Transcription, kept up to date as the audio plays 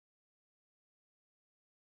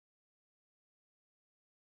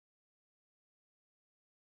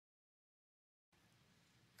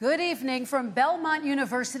Good evening from Belmont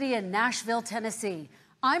University in Nashville, Tennessee.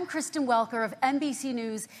 I'm Kristen Welker of NBC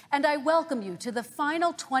News, and I welcome you to the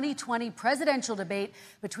final 2020 presidential debate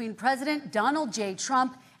between President Donald J.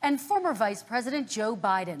 Trump and former Vice President Joe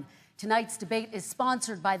Biden. Tonight's debate is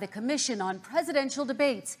sponsored by the Commission on Presidential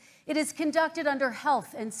Debates. It is conducted under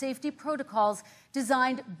health and safety protocols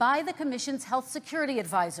designed by the Commission's health security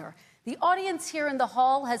advisor. The audience here in the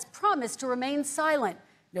hall has promised to remain silent.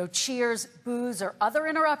 No cheers, boos, or other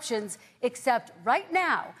interruptions, except right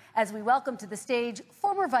now, as we welcome to the stage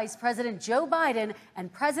former Vice President Joe Biden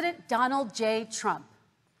and President Donald J. Trump.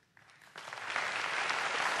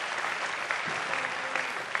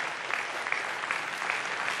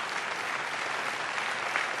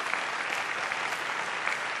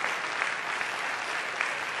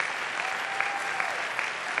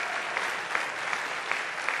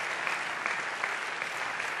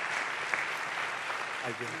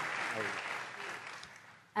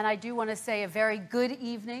 And I do want to say a very good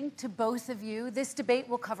evening to both of you. This debate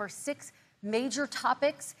will cover 6 major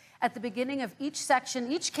topics. At the beginning of each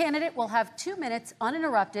section, each candidate will have 2 minutes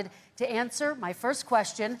uninterrupted to answer my first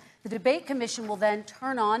question. The Debate Commission will then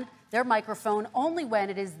turn on their microphone only when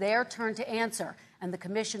it is their turn to answer, and the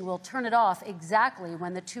Commission will turn it off exactly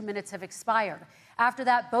when the 2 minutes have expired. After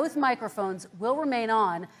that, both microphones will remain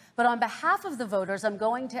on, but on behalf of the voters, I'm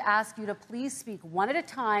going to ask you to please speak one at a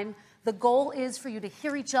time. The goal is for you to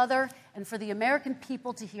hear each other and for the American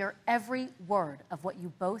people to hear every word of what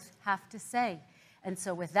you both have to say. And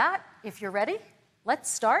so with that, if you're ready, let's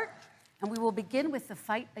start. And we will begin with the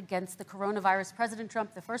fight against the coronavirus. President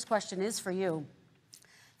Trump, the first question is for you.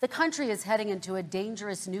 The country is heading into a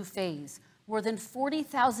dangerous new phase. More than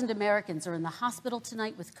 40,000 Americans are in the hospital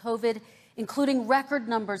tonight with COVID, including record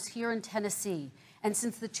numbers here in Tennessee. And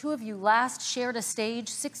since the two of you last shared a stage,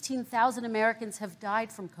 16,000 Americans have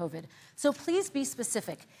died from COVID. So please be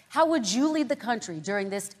specific. How would you lead the country during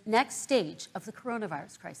this next stage of the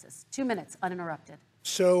coronavirus crisis? 2 minutes, uninterrupted.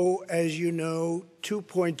 So, as you know,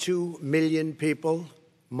 2.2 million people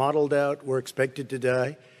modeled out were expected to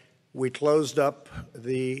die. We closed up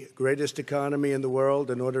the greatest economy in the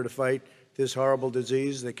world in order to fight this horrible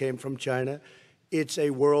disease that came from China. It's a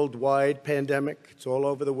worldwide pandemic. It's all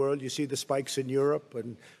over the world. You see the spikes in Europe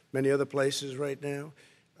and many other places right now.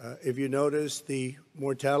 If you notice, the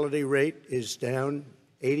mortality rate is down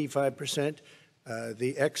 85%.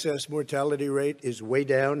 The excess mortality rate is way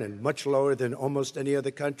down and much lower than almost any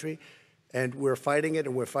other country. And we're fighting it,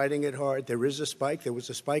 and we're fighting it hard. There is a spike. There was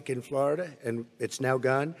a spike in Florida, and it's now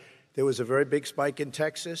gone. There was a very big spike in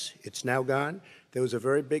Texas. It's now gone. There was a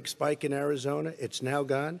very big spike in Arizona. It's now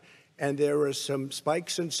gone. And there are some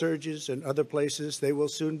spikes and surges in other places. They will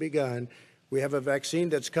soon be gone. We have a vaccine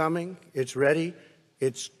that's coming. It's ready.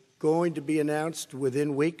 It's going to be announced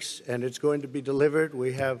within weeks, and it's going to be delivered.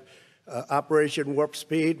 We have Operation Warp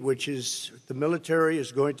Speed, which is the military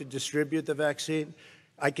is going to distribute the vaccine.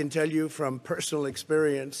 I can tell you from personal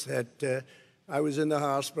experience that I was in the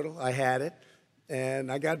hospital. I had it,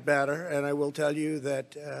 and I got better. And I will tell you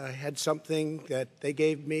that I had something that they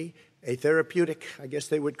gave me, a therapeutic, I guess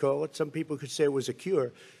they would call it. Some people could say it was a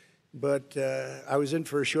cure. But I was in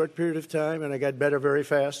for a short period of time, and I got better very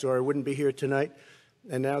fast, or I wouldn't be here tonight.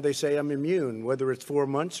 And now they say I'm immune. Whether it's 4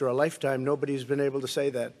 months or a lifetime, nobody's been able to say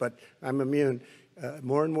that, but I'm immune.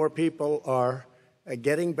 More and more people are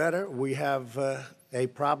getting better. We have a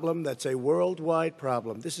problem that's a worldwide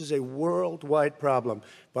problem. This is a worldwide problem.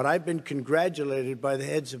 But I've been congratulated by the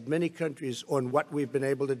heads of many countries on what we've been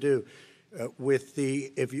able to do.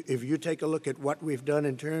 If you take a look at what we've done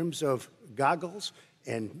in terms of goggles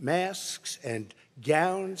and masks and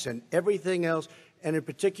gowns and everything else, and in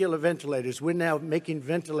particular ventilators, we're now making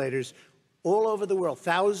ventilators all over the world,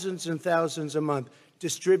 thousands and thousands a month,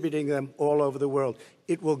 distributing them all over the world.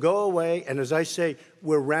 It will go away, and as I say,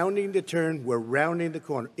 we're rounding the turn, we're rounding the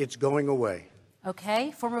corner. It's going away.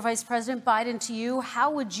 Okay, former Vice President Biden, to you, how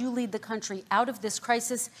would you lead the country out of this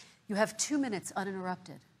crisis? You have 2 minutes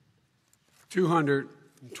uninterrupted.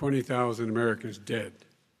 220,000 Americans dead.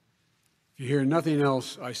 If you hear nothing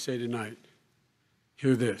else I say tonight,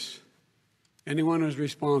 hear this. Anyone who's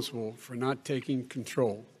responsible for not taking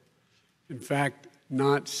control, in fact,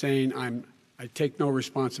 not saying I take no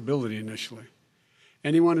responsibility initially,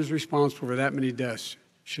 anyone who's responsible for that many deaths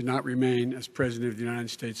should not remain as President of the United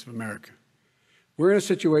States of America. We're in a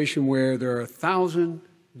situation where there are 1,000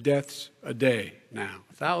 deaths a day now,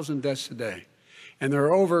 1,000 deaths a day. And there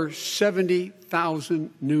are over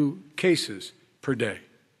 70,000 new cases per day.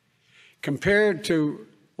 Compared to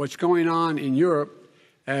what's going on in Europe,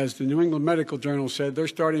 as the New England Medical Journal said, they're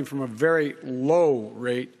starting from a very low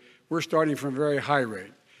rate. We're starting from a very high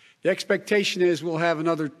rate. The expectation is we'll have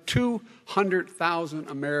another 200,000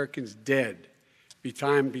 Americans dead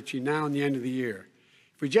between now and the end of the year.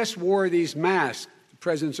 If we just wore these masks, the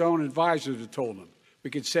president's own advisors have told him,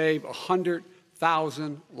 we could save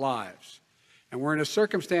 100,000 lives. And we're in a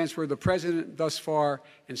circumstance where the president thus far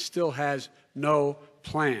and still has no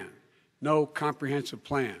plan, no comprehensive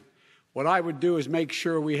plan. What I would do is make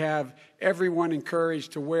sure we have everyone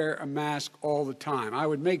encouraged to wear a mask all the time. I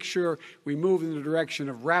would make sure we move in the direction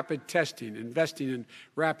of rapid testing, investing in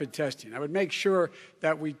rapid testing. I would make sure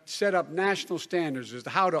that we set up national standards as to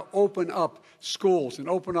how to open up schools and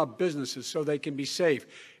open up businesses so they can be safe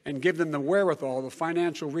and give them the wherewithal, the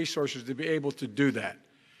financial resources to be able to do that.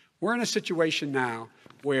 We're in a situation now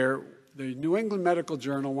where the New England Medical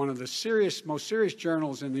Journal, one of the most serious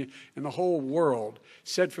journals in the whole world,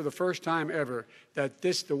 said for the first time ever that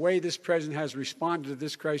the way this president has responded to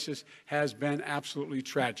this crisis has been absolutely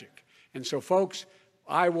tragic. And so, folks,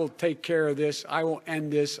 I will take care of this. I will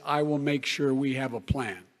end this. I will make sure we have a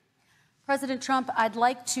plan. President Trump, I'd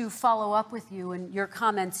like to follow up with you in your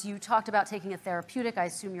comments. You talked about taking a therapeutic. I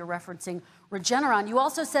assume you're referencing Regeneron. You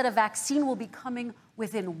also said a vaccine will be coming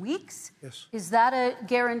within weeks. Yes. Is that a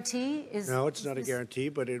guarantee? No, it's not a guarantee,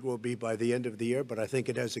 but it will be by the end of the year. But I think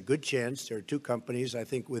it has a good chance. There are two companies, I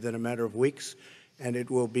think, within a matter of weeks, and it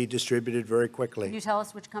will be distributed very quickly. Can you tell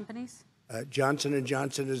us which companies? Johnson &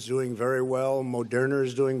 Johnson is doing very well. Moderna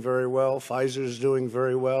is doing very well. Pfizer is doing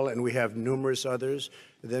very well. And we have numerous others.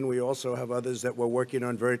 Then we also have others that we're working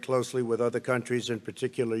on very closely with other countries, in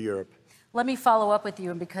particular Europe. Let me follow up with you,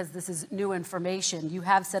 and because this is new information, you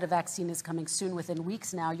have said a vaccine is coming soon, within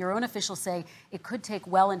weeks now. Your own officials say it could take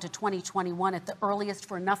well into 2021 at the earliest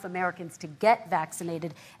for enough Americans to get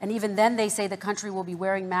vaccinated. And even then, they say the country will be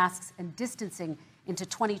wearing masks and distancing into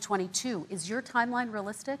 2022. Is your timeline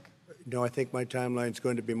realistic? No, I think my timeline is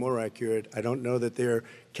going to be more accurate. I don't know that they're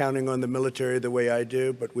counting on the military the way I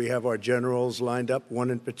do, but we have our generals lined up, one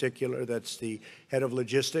in particular that's the head of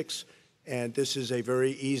logistics. And this is a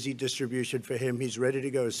very easy distribution for him. He's ready to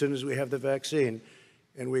go as soon as we have the vaccine.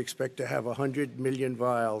 And we expect to have 100 million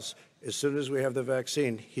vials. As soon as we have the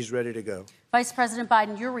vaccine, he's ready to go. Vice President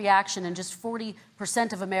Biden, your reaction, and just 40%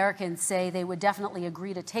 of Americans say they would definitely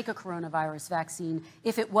agree to take a coronavirus vaccine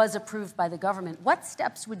if it was approved by the government. What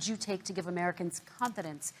steps would you take to give Americans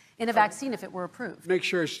confidence in a vaccine if it were approved? Make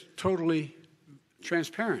sure it's totally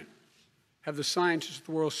transparent. Have the scientists of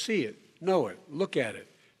the world see it, know it, look at it,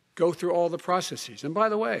 go through all the processes. And by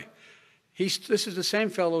the way, this is the same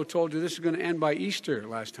fellow who told you this is going to end by Easter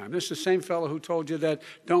last time. This is the same fellow who told you that,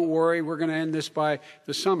 don't worry, we're going to end this by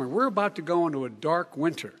the summer. We're about to go into a dark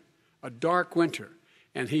winter,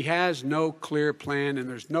 and he has no clear plan, and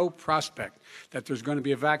there's no prospect that there's going to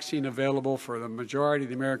be a vaccine available for the majority of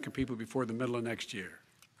the American people before the middle of next year.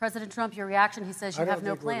 President Trump, your reaction, he says you have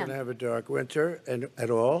no plan. I don't think we're going to have a dark winter at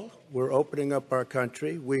all. We're opening up our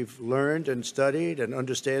country. We've learned and studied and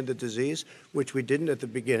understand the disease, which we didn't at the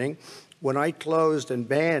beginning. When I closed and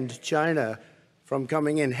banned China from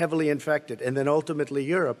coming in heavily infected, and then ultimately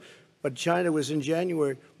Europe, but China was in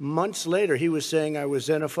January. Months later, he was saying I was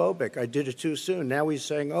xenophobic. I did it too soon. Now he's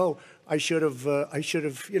saying, oh, I should have,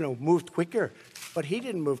 moved quicker. But he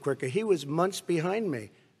didn't move quicker. He was months behind me,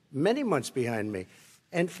 many months behind me.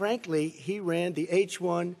 And frankly, he ran the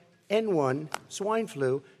H1N1 swine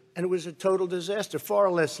flu, and it was a total disaster,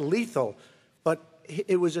 far less lethal, but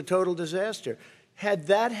it was a total disaster. Had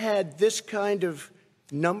that had this kind of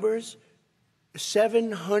numbers,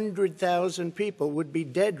 700,000 people would be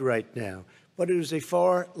dead right now, but it was a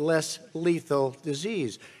far less lethal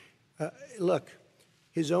disease. Look,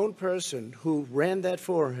 his own person who ran that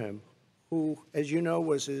for him, who, as you know,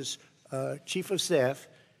 was his chief of staff,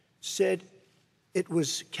 said it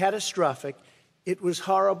was catastrophic. It was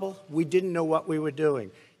horrible. We didn't know what we were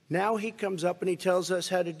doing. Now he comes up and he tells us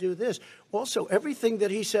how to do this. Also, everything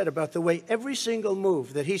that he said about the way every single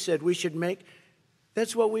move that he said we should make,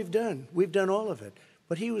 that's what we've done. We've done all of it.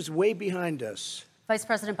 But he was way behind us. Vice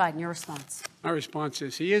President Biden, your response. My response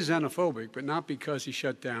is he is xenophobic, but not because he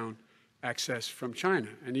shut down access from China.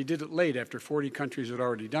 And he did it late after 40 countries had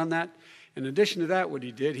already done that. In addition to that, what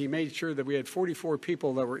he did, he made sure that we had 44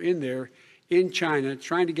 people that were in there in China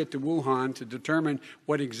trying to get to Wuhan to determine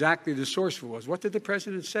what exactly the source was. What did the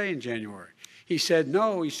president say in January? He said,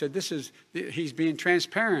 no, he said, he's being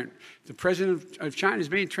transparent. The president of China is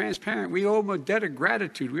being transparent. We owe him a debt of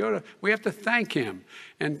gratitude. We have to thank him.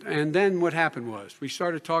 And then what happened was we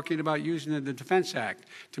started talking about using the Defense Act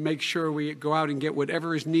to make sure we go out and get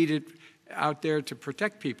whatever is needed out there to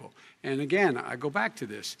protect people. And again, I go back to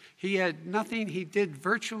this. He had nothing. He did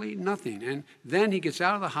virtually nothing. And then he gets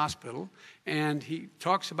out of the hospital and he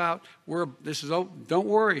talks about, don't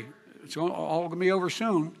worry, it's all going to be over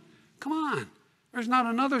soon. Come on. There's not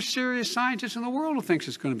another serious scientist in the world who thinks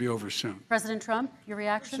it's going to be over soon. President Trump, your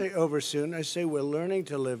reaction? I say over soon. I say we're learning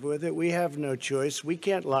to live with it. We have no choice. We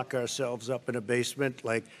can't lock ourselves up in a basement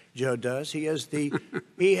like Joe does. He has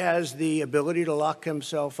the ability to lock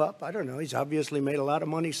himself up. I don't know. He's obviously made a lot of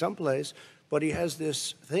money someplace, but he has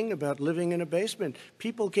this thing about living in a basement.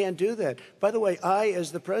 People can't do that. By the way, I,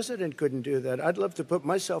 as the president, couldn't do that. I'd love to put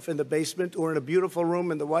myself in the basement or in a beautiful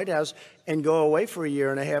room in the White House and go away for a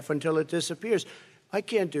year and a half until it disappears. I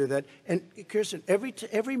can't do that. And Kirsten, every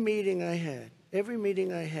meeting I had,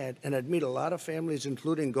 and I'd meet a lot of families,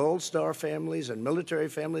 including Gold Star families and military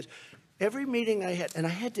families, every meeting I had, and I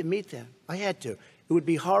had to meet them. I had to. It would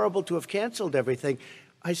be horrible to have canceled everything.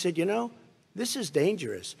 I said, this is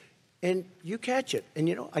dangerous. And you catch it. And,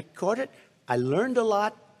 I caught it. I learned a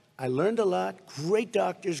lot. Great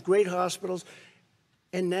doctors, great hospitals.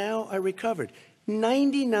 And now I recovered.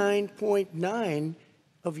 99.9%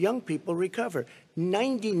 of young people recover.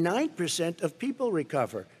 99% of people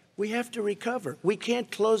recover. We have to recover. We can't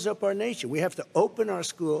close up our nation. We have to open our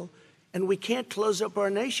school, and we can't close up our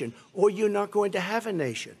nation, or you're not going to have a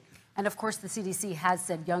nation. And of course, the CDC has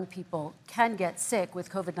said young people can get sick with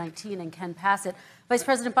COVID-19 and can pass it. Vice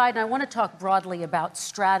President Biden, I want to talk broadly about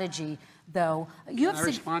strategy, though. Can I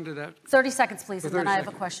respond to that? 30 seconds, please, and then I have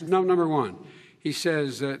a question. No, number one, he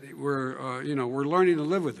says that we're learning to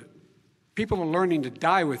live with it. People are learning to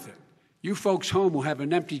die with it. You folks home will have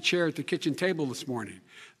an empty chair at the kitchen table this morning.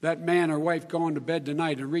 That man or wife going to bed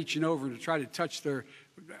tonight and reaching over to try to touch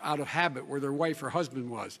out of habit where their wife or husband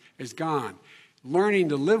was, is gone. Learning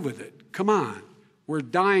to live with it. Come on. We're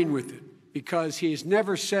dying with it because he has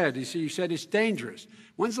never said, you said it's dangerous.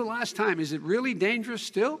 When's the last time? Is it really dangerous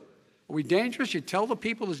still? Are we dangerous? You tell the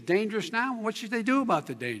people it's dangerous now? What should they do about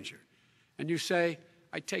the danger? And you say,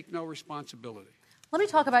 I take no responsibility. Let me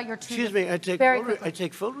talk about your two. Excuse me, I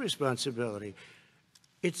take full responsibility.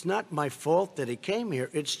 It's not my fault that he came here.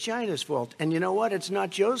 It's China's fault. And you know what? It's not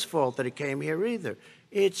Joe's fault that he came here either.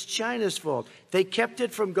 It's China's fault. They kept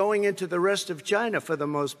it from going into the rest of China for the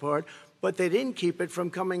most part, but they didn't keep it from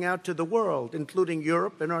coming out to the world, including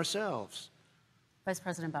Europe and ourselves. Vice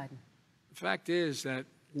President Biden. The fact is that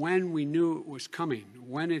when we knew it was coming,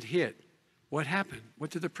 when it hit, what happened?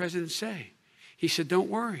 What did the president say? He said, don't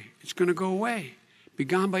worry, it's going to go away. Be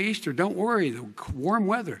gone by Easter. Don't worry. The warm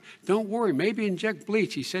weather. Don't worry. Maybe inject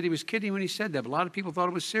bleach. He said he was kidding when he said that, but a lot of people thought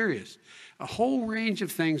it was serious. A whole range of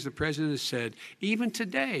things the president has said. Even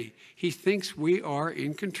today, he thinks we are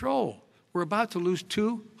in control. We're about to lose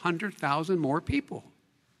 200,000 more people.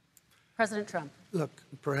 President Trump. Look,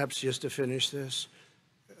 perhaps just to finish this,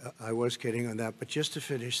 I was kidding on that, but just to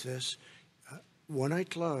finish this, when I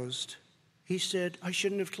closed, he said I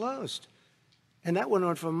shouldn't have closed. And that went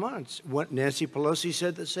on for months. Nancy Pelosi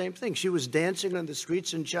said the same thing. She was dancing on the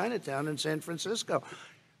streets in Chinatown in San Francisco.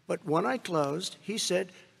 But when I closed, he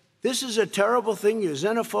said, this is a terrible thing, you're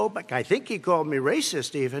xenophobic. I think he called me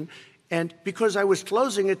racist even, and because I was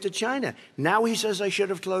closing it to China. Now he says I should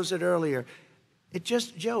have closed it earlier. It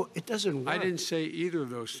just, Joe, it doesn't work. I didn't say either of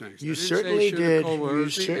those things. You certainly did. You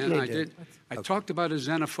certainly did. I talked about a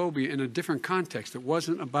xenophobia in a different context. It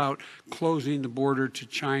wasn't about closing the border to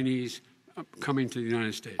Chinese coming to the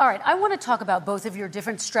United States. All right, I want to talk about both of your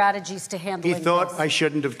different strategies to handling He thought this. I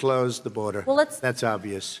shouldn't have closed the border. Well, that's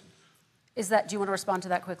obvious. Do you want to respond to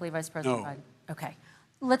that quickly, Vice President Biden? Okay.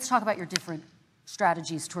 Let's talk about your different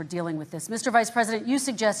strategies toward dealing with this. Mr. Vice President, you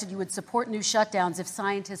suggested you would support new shutdowns if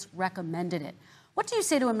scientists recommended it. What do you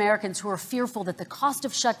say to Americans who are fearful that the cost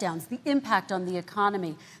of shutdowns, the impact on the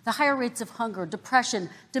economy, the higher rates of hunger, depression,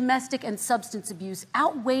 domestic and substance abuse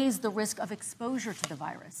outweighs the risk of exposure to the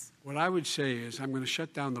virus? What I would say is I'm going to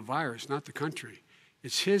shut down the virus, not the country.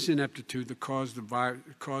 It's his ineptitude that caused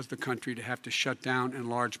the country to have to shut down in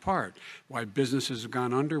large part. Why businesses have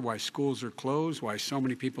gone under, why schools are closed, why so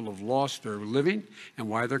many people have lost their living, and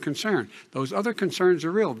why they're concerned. Those other concerns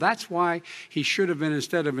are real. That's why he should have been,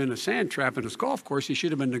 instead of in a sand trap in his golf course, he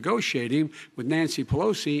should have been negotiating with Nancy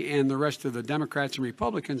Pelosi and the rest of the Democrats and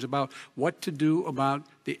Republicans about what to do about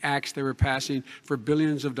the acts they were passing for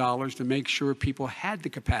billions of dollars to make sure people had the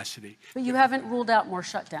capacity. But you haven't ruled out more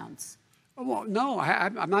shutdowns. Well, no,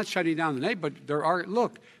 I'm not shutting down the neighborhood, but there are,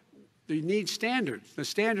 look, you need standards. The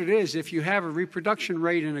standard is if you have a reproduction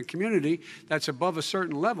rate in a community that's above a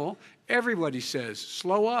certain level, everybody says,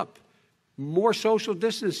 slow up, more social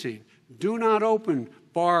distancing, do not open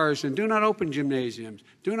bars and do not open gymnasiums,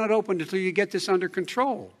 do not open until you get this under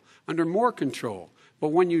control. under more control.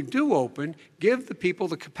 But when you do open, give the people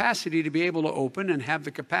the capacity to be able to open and have the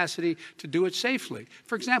capacity to do it safely.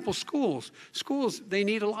 For example, schools. Schools, they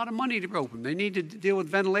need a lot of money to open. They need to deal with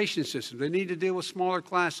ventilation systems. They need to deal with smaller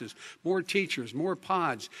classes, more teachers, more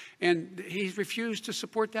pods. And he's refused to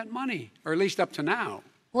support that money, or at least up to now.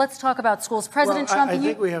 Let's talk about schools. President Trump, I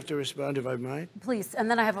think we have to respond, if I might. Please, and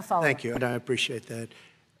then I have a follow-up. Thank you, and I appreciate that.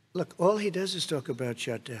 Look, all he does is talk about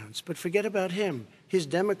shutdowns, but forget about him. His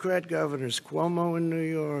Democrat governors, Cuomo in New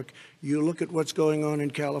York, you look at what's going on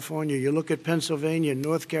in California, you look at Pennsylvania,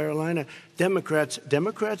 North Carolina,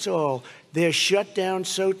 Democrats all, they're shut down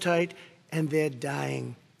so tight, and they're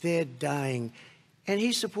dying. They're dying. And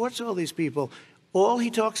he supports all these people. All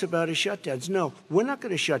he talks about is shutdowns. No, we're not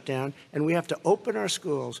going to shut down, and we have to open our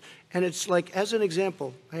schools. And it's like, as an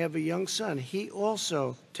example, I have a young son. He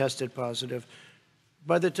also tested positive.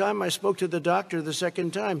 By the time I spoke to the doctor the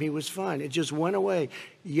second time, he was fine. It just went away.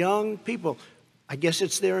 Young people, I guess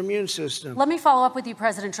it's their immune system. Let me follow up with you,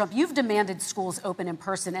 President Trump. You've demanded schools open in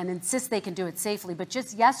person and insist they can do it safely. But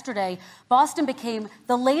just yesterday, Boston became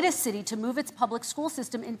the latest city to move its public school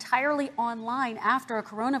system entirely online after a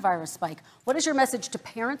coronavirus spike. What is your message to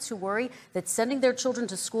parents who worry that sending their children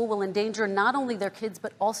to school will endanger not only their kids,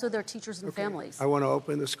 but also their teachers and families? I want to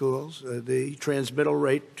open the schools. The transmittal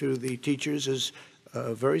rate to the teachers is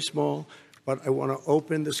very small, but I want to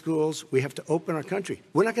open the schools. We have to open our country.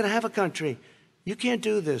 We're not going to have a country. You can't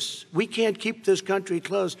do this. We can't keep this country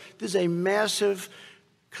closed. This is a massive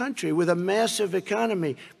country with a massive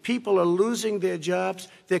economy. People are losing their jobs.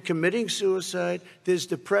 They're committing suicide. There's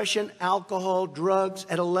depression, alcohol, drugs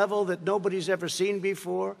at a level that nobody's ever seen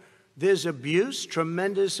before. There's abuse,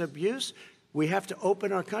 tremendous abuse. We have to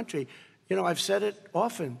open our country. You know, I've said it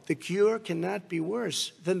often. The cure cannot be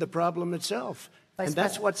worse than the problem itself. And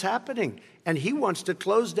that's what's happening. And he wants to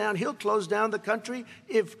close down. He'll close down the country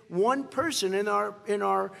if one person in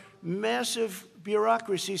our massive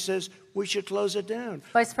bureaucracy says we should close it down.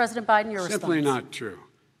 Vice President Biden, your response. Simply not true.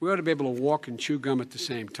 We ought to be able to walk and chew gum at the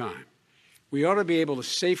same time. We ought to be able to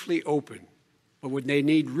safely open, but when they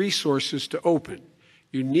need resources to open.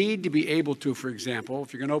 You need to be able to, for example,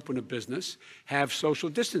 if you're going to open a business, have social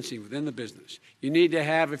distancing within the business. You need to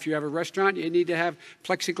have, if you have a restaurant, you need to have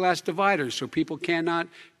plexiglass dividers so people cannot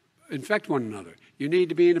infect one another. You need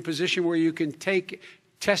to be in a position where you can take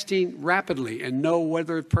testing rapidly and know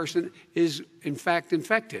whether a person is, in fact,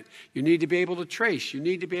 infected. You need to be able to trace. You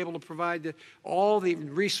need to be able to provide all the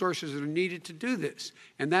resources that are needed to do this.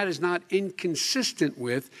 And that is not inconsistent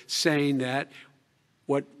with saying that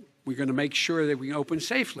we're going to make sure that we can open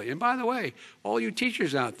safely. And by the way, all you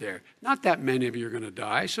teachers out there, not that many of you are going to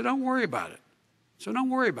die, so don't worry about it. So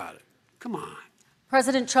don't worry about it. Come on.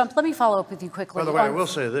 President Trump, let me follow up with you quickly. By the way, I will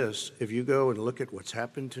say this. If you go and look at what's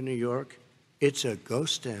happened to New York, it's a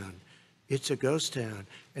ghost town. It's a ghost town.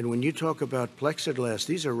 And when you talk about plexiglass,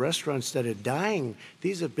 these are restaurants that are dying.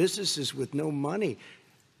 These are businesses with no money.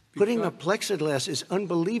 Putting up plexiglass is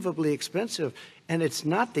unbelievably expensive, and it's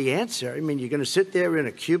not the answer. I mean, you're going to sit there in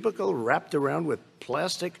a cubicle wrapped around with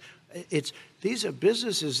plastic. These are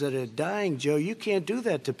businesses that are dying, Joe. You can't do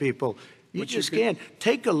that to people. You just can't.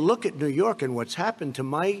 Take a look at New York and what's happened to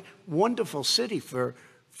my wonderful city for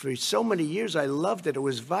so many years. I loved it. It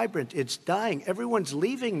was vibrant. It's dying. Everyone's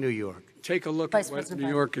leaving New York. Take a look at what New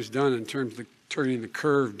York has done in terms of turning the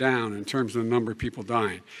curve down in terms of the number of people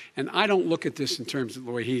dying. And I don't look at this in terms of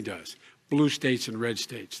the way he does. Blue states and red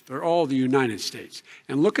states. They're all the United States.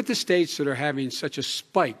 And look at the states that are having such a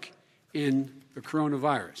spike in the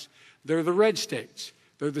coronavirus. They're the red states.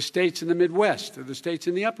 They're the states in the Midwest. They're the states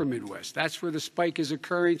in the upper Midwest. That's where the spike is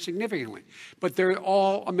occurring significantly. But they're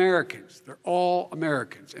all Americans. They're all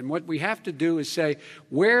Americans. And what we have to do is say,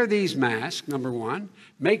 wear these masks, number one.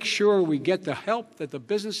 Make sure we get the help that the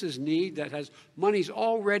businesses need that has money's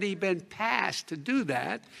already been passed to do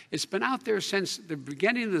that. It's been out there since the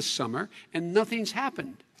beginning of the summer, and nothing's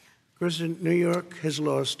happened. President, New York has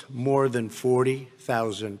lost more than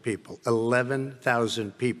 40,000 people,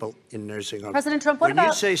 11,000 people in nursing homes. President Trump, what about... When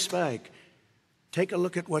you say spike, take a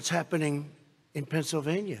look at what's happening in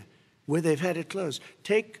Pennsylvania, where they've had it closed.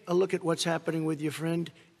 Take a look at what's happening with your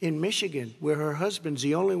friend in Michigan, where her husband's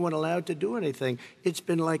the only one allowed to do anything. It's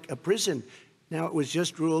been like a prison. Now it was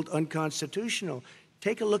just ruled unconstitutional.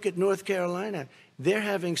 Take a look at North Carolina. They're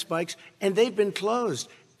having spikes, and they've been closed.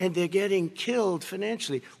 And they're getting killed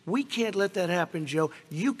financially. We can't let that happen, Joe.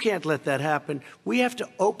 You can't let that happen. We have to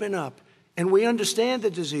open up. And we understand the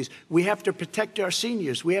disease. We have to protect our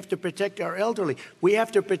seniors. We have to protect our elderly. We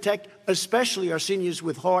have to protect especially our seniors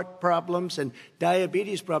with heart problems and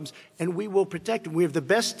diabetes problems, and we will protect them. We have the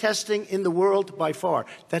best testing in the world by far.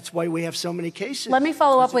 That's why we have so many cases. Let me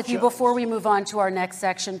follow up with you before we move on to our next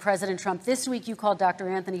section. President Trump, this week you called Dr.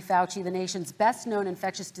 Anthony Fauci, the nation's best-known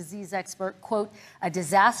infectious disease expert, quote, a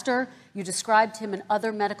disaster. You described him and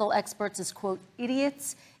other medical experts as, quote,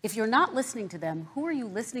 idiots. If you're not listening to them, who are you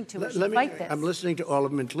listening to as you fight this? I'm listening to all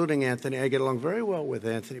of them, including Anthony. I get along very well with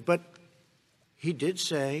Anthony. But he did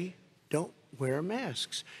say, don't wear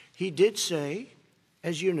masks. He did say,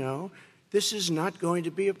 as you know, this is not going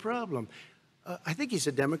to be a problem. I think he's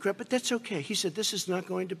a Democrat, but that's okay. He said this is not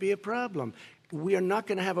going to be a problem. We are not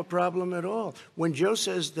going to have a problem at all. When Joe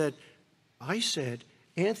says that, I said,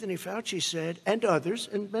 Anthony Fauci said, and others,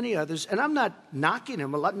 and many others, and I'm not knocking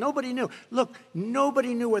him a lot. Nobody knew. Look,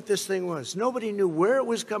 nobody knew what this thing was. Nobody knew where it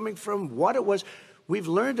was coming from, what it was. We've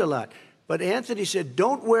learned a lot. But Anthony said,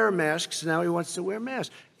 don't wear masks. Now he wants to wear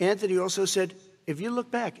masks. Anthony also said, if you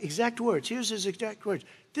look back, exact words, here's his exact words.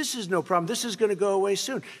 This is no problem. This is going to go away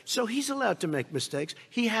soon. So he's allowed to make mistakes.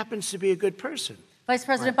 He happens to be a good person. Vice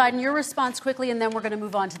President Biden, your response quickly, and then we're going to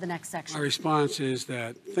move on to the next section. My response is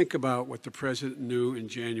that think about what the president knew in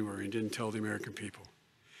January and didn't tell the American people.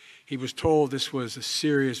 He was told this was a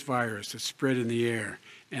serious virus that spread in the air,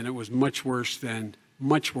 and it was much worse than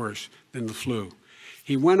the flu.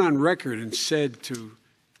 He went on record and said to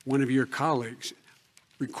one of your colleagues,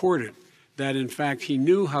 recorded, that in fact he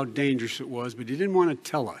knew how dangerous it was, but he didn't want to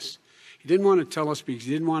tell us. He didn't want to tell us because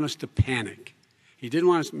he didn't want us to panic. He didn't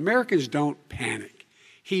want us. Americans don't panic.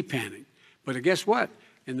 He panicked. But guess what?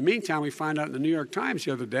 In the meantime, we find out in the New York Times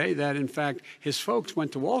the other day that, in fact, his folks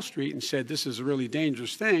went to Wall Street and said this is a really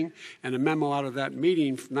dangerous thing. And a memo out of that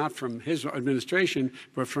meeting, not from his administration,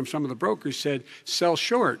 but from some of the brokers, said sell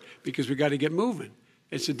short because we got to get moving.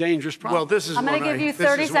 It's a dangerous problem. Well, this is I'm going to give you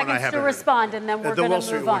 30 seconds to respond, and then we're going to move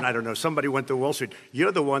Street on. One, I don't know. Somebody went to Wall Street.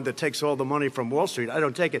 You're the one that takes all the money from Wall Street. I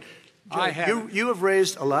don't take it. You have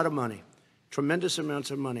raised a lot of money, tremendous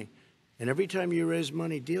amounts of money. And every time you raise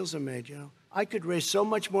money, deals are made, Joe. I could raise so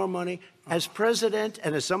much more money. As president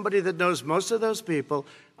and as somebody that knows most of those people,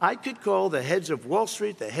 I could call the heads of Wall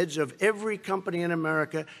Street, the heads of every company in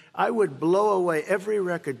America. I would blow away every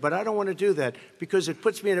record, but I don't want to do that because it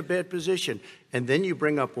puts me in a bad position. And then you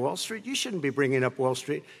bring up Wall Street. You shouldn't be bringing up Wall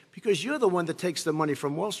Street because you're the one that takes the money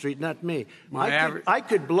from Wall Street, not me. I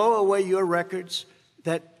could blow away your records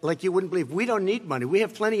that, like you wouldn't believe. We don't need money. We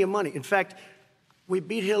have plenty of money. In fact, we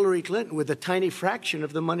beat Hillary Clinton with a tiny fraction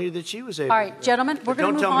of the money that she was able to. All right, gentlemen, we're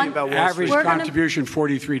going to move on. Don't tell me about Wall Street. Average contribution,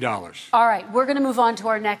 $43. All right, we're going to move on to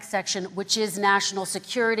our next section, which is national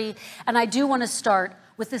security. And I do want to start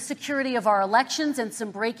with the security of our elections and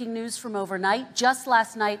some breaking news from overnight. Just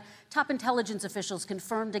last night, top intelligence officials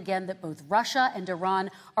confirmed again that both Russia and Iran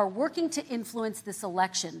are working to influence this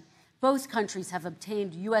election. Both countries have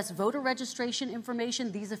obtained U.S. voter registration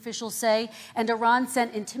information, these officials say, and Iran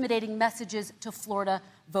sent intimidating messages to Florida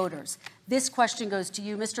voters. This question goes to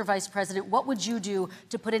you, Mr. Vice President. What would you do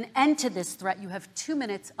to put an end to this threat? You have 2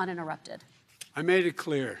 minutes uninterrupted. I made it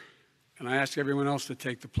clear, and I ask everyone else to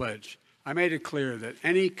take the pledge. I made it clear that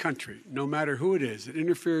any country, no matter who it is, that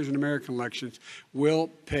interferes in American elections will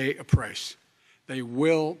pay a price. They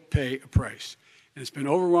will pay a price. And it's been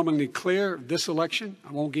overwhelmingly clear this election,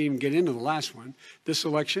 I won't even get into the last one, this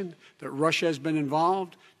election, that Russia has been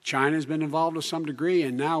involved, China has been involved to some degree,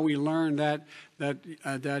 and now we learn that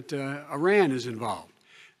Iran is involved.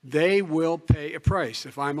 They will pay a price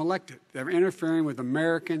if I'm elected. They're interfering with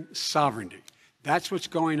American sovereignty. That's what's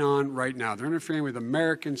going on right now. They're interfering with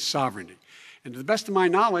American sovereignty. And to the best of my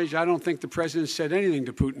knowledge, I don't think the president said anything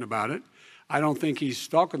to Putin about it. I don't think he's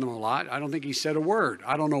talking to them a lot. I don't think he said a word.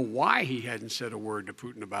 I don't know why he hadn't said a word to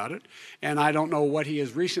Putin about it. And I don't know what he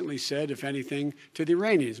has recently said, if anything, to the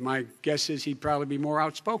Iranians. My guess is he'd probably be more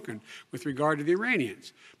outspoken with regard to the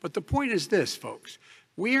Iranians. But the point is this, folks.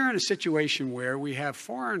 We are in a situation where we have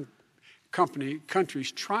foreign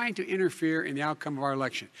countries trying to interfere in the outcome of our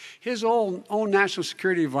election. His own national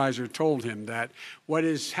security advisor told him that what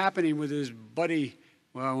is happening with his buddy,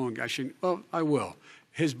 I will.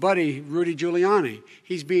 His buddy, Rudy Giuliani,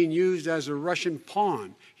 he's being used as a Russian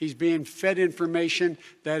pawn. He's being fed information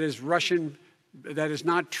that is Russian, that is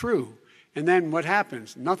not true. And then what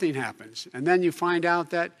happens? Nothing happens. And then you find out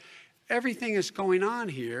that everything that's going on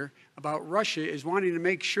here about Russia is wanting to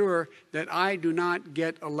make sure that I do not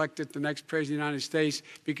get elected the next president of the United States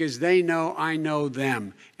because they know I know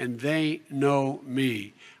them and they know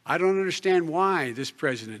me. I don't understand why this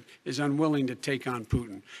president is unwilling to take on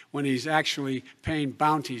Putin when he's actually paying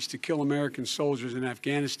bounties to kill American soldiers in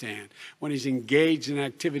Afghanistan, when he's engaged in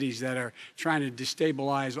activities that are trying to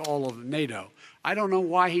destabilize all of NATO. I don't know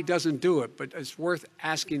why he doesn't do it, but it's worth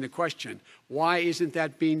asking the question, why isn't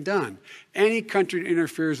that being done? Any country that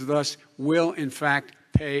interferes with us will, in fact,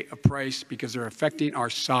 pay a price because they're affecting our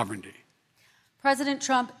sovereignty. President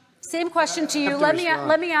Trump, same question to you. Let me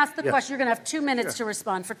ask the question. You're going to have 2 minutes to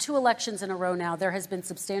respond. For 2 elections in a row now, there has been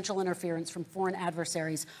substantial interference from foreign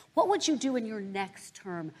adversaries. What would you do in your next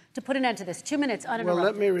term to put an end to this? 2 minutes uninterrupted. Well,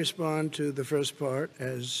 let me respond to the first part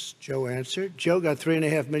as Joe answered. Joe got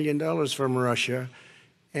 $3.5 million from Russia,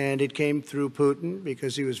 and it came through Putin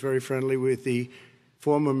because he was very friendly with the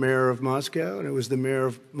former mayor of Moscow, and it was the mayor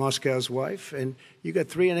of Moscow's wife. And you got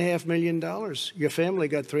 $3.5 million. Your family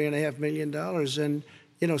got $3.5 million. And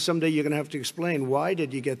you know, someday you're going to have to explain, why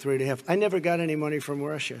did you get 3.5? I never got any money from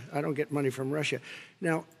Russia. I don't get money from Russia.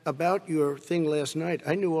 Now, about your thing last night,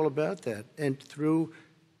 I knew all about that. And through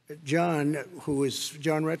John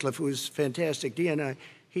Ratcliffe, who is fantastic, DNI,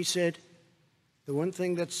 he said, the one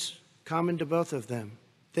thing that's common to both of them,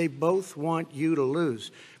 they both want you to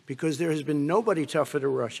lose, because there has been nobody tougher to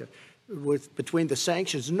Russia. Between the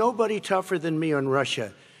sanctions, nobody tougher than me on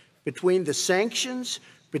Russia. Between the sanctions,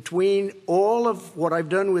 between all of what I've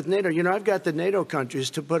done with NATO, you know, I've got the NATO countries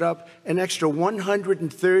to put up an extra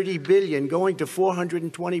 $130 billion, going to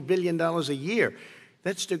 $420 billion a year.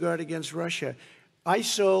 That's to guard against Russia. I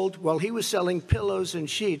sold, while he was selling pillows and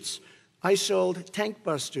sheets, I sold tank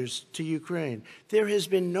busters to Ukraine. There has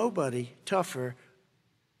been nobody tougher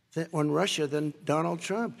on Russia than Donald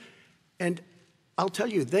Trump. And I'll tell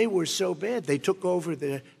you, they were so bad. They took over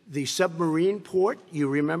the submarine port. You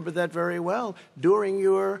remember that very well. During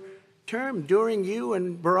your term, during you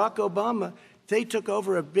and Barack Obama, they took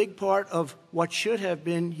over a big part of what should have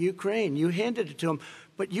been Ukraine. You handed it to them,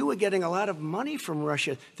 but you were getting a lot of money from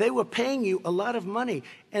Russia. They were paying you a lot of money,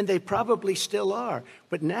 and they probably still are.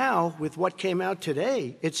 But now, with what came out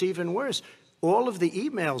today, it's even worse. All of the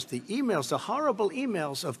emails, the horrible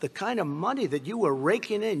emails of the kind of money that you were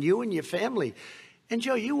raking in, you and your family. And,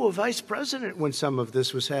 Joe, you were vice president when some of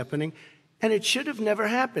this was happening, and it should have never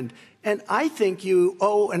happened. And I think you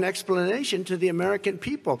owe an explanation to the American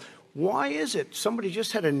people. Why is it? Somebody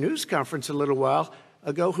just had a news conference a little while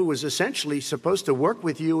ago who was essentially supposed to work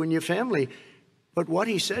with you and your family, but what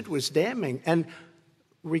he said was damning. And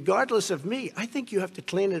regardless of me, I think you have to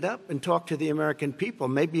clean it up and talk to the American people.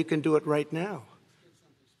 Maybe you can do it right now.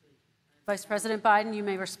 Vice President Biden, you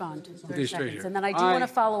may respond. 30 seconds. And then I do want to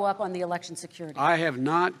follow up on the election security. I have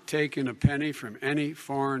not taken a penny from any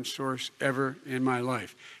foreign source ever in my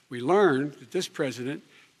life. We learned that this president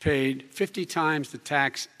paid 50 times the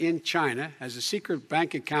tax in China, has a secret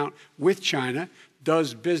bank account with China,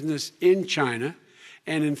 does business in China,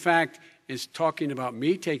 and in fact is talking about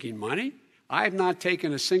me taking money. I have not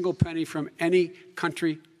taken a single penny from any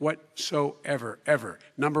country whatsoever, ever.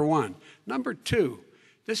 Number one. Number two,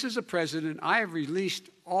 this is a president, I have released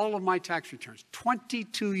all of my tax returns,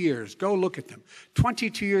 22 years. Go look at them.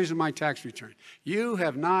 22 years of my tax return. You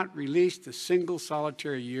have not released a single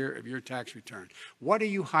solitary year of your tax return. What are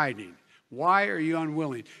you hiding? Why are you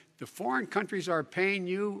unwilling? The foreign countries are paying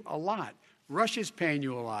you a lot. Russia's paying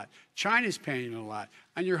you a lot. China's paying you a lot.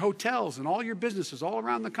 And your hotels and all your businesses all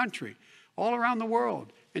around the country, all around the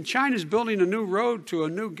world. And China's building a new road to a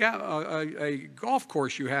new a golf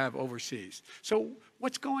course you have overseas. So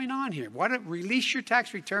what's going on here? Why don't release your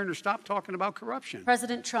tax return or stop talking about corruption?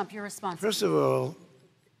 President Trump, your response. First of all,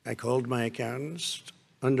 I called my accountants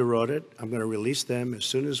under audit. I'm going to release them as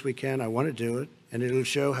soon as we can. I want to do it, and it'll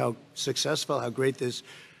show how successful, how great this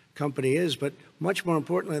company is. But much more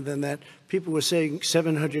importantly than that, people were saying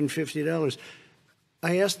 $750.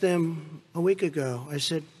 I asked them a week ago, I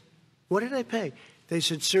said, what did I pay? They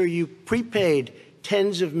said, sir, you prepaid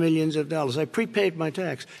tens of millions of dollars. I prepaid my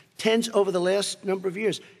tax. Tens over the last number of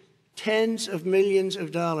years. Tens of millions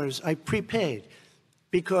of dollars I prepaid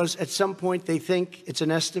because at some point they think it's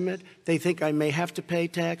an estimate. They think I may have to pay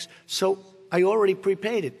tax. So I already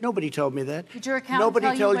prepaid it. Nobody told me that. Did your accountant Nobody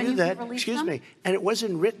tell told when you that. Excuse them? Me. And it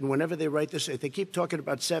wasn't written whenever they write this. They keep talking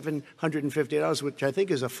about $750, which I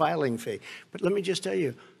think is a filing fee. But let me just tell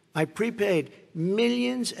you, I prepaid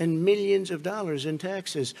millions and millions of dollars in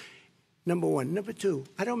taxes. Number one. Number two,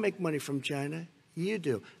 I don't make money from China. You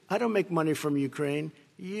do. I don't make money from Ukraine.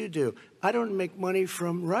 You do. I don't make money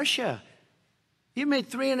from Russia. You made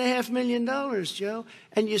 $3.5 million, Joe,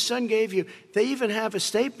 and your son gave you. They even have a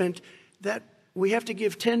statement that we have to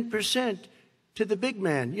give 10% to the big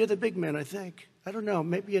man. You're the big man, I think. I don't know.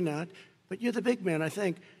 Maybe you're not, but you're the big man, I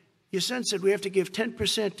think. Your son said we have to give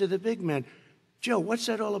 10% to the big man. Joe, what's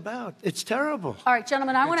that all about? It's terrible. All right,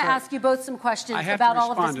 gentlemen, I want to ask you both some questions about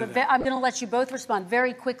all of this, but I'm going to let you both respond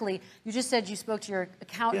very quickly. You just said you spoke to your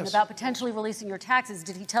accountant about potentially releasing your taxes.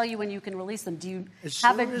 Did he tell you when you can release them? Do you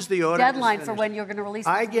have a deadline for when you're going to release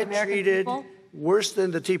them to the American people? I get treated worse than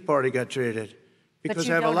the Tea Party got treated. Because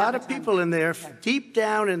I have a lot of people in there, deep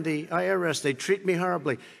down in the IRS, they treat me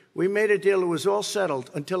horribly. We made a deal, it was all settled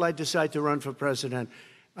until I decide to run for president.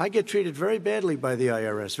 I get treated very badly by the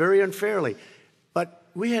IRS, very unfairly. But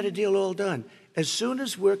we had a deal all done. As soon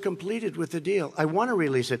as we're completed with the deal, I want to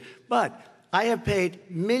release it. But I have paid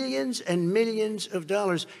millions and millions of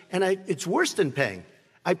dollars, and it's worse than paying.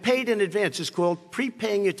 I paid in advance. It's called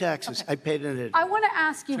prepaying your taxes. I paid in advance. I want to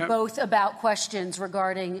ask you both about questions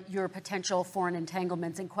regarding your potential foreign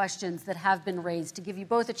entanglements and questions that have been raised to give you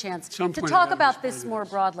both a chance to talk about this more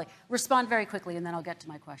broadly. Respond very quickly, and then I'll get to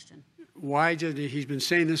my question. Why did he's been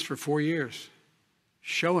saying this for 4 years?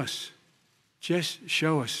 Show us. Just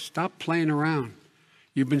show us. Stop playing around.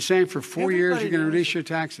 You've been saying for 4 years you're going to release your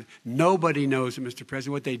taxes. Nobody knows it, Mr.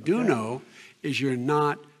 President. What they do know is you're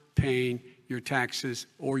not paying your taxes,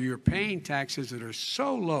 or you're paying taxes that are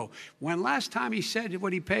so low. When last time he said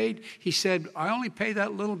what he paid, he said, I only pay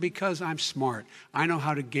that little because I'm smart. I know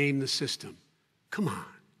how to game the system. Come on.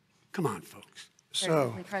 Come on, folks. Very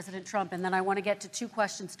quickly, President Trump, and then I want to get to two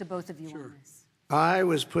questions to both of you on this. I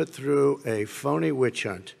was put through a phony witch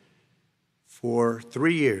hunt for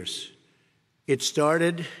 3 years. It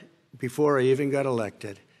started before I even got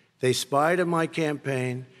elected. They spied on my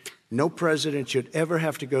campaign. No president should ever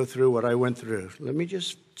have to go through what I went through. Let me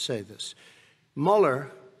just say this.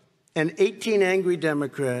 Mueller and 18 angry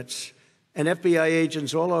Democrats and FBI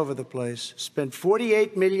agents all over the place spent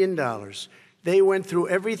 $48 million. They went through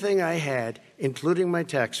everything I had, including my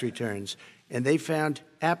tax returns, and they found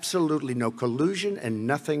absolutely no collusion and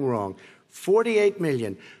nothing wrong. $48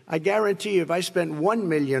 million. I guarantee you, if I spent $1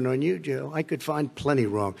 million on you, Joe, I could find plenty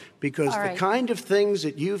wrong. Because the kind of things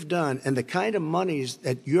that you've done and the kind of monies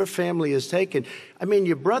that your family has taken, I mean,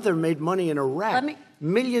 your brother made money in Iraq,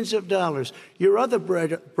 millions of dollars. Your other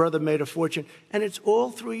brother made a fortune, and it's all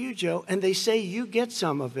through you, Joe. And they say you get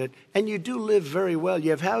some of it, and you do live very well. You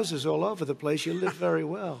have houses all over the place. You live very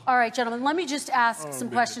well. All right, gentlemen, let me just ask some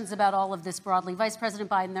questions about all of this broadly. Vice President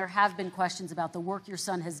Biden, there have been questions about the work your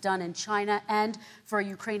son has done in China and for a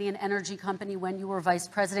Ukrainian energy company when you were vice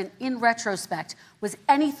president. In retrospect, was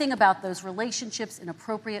anything about those relationships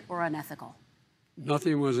inappropriate or unethical?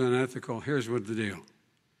 Nothing was unethical. Here's what the deal.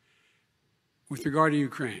 With regard to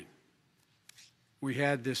Ukraine, we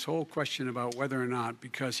had this whole question about whether or not,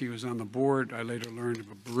 because he was on the board, I later learned of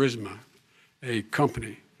a Burisma, a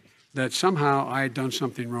company, that somehow I had done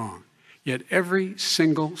something wrong. Yet every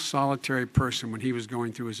single solitary person, when he was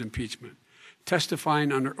going through his impeachment,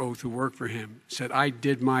 testifying under oath who worked for him, said, I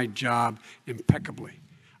did my job impeccably.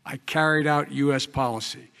 I carried out U.S.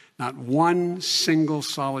 policy. Not one single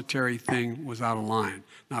solitary thing was out of line.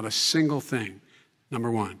 Not a single thing, number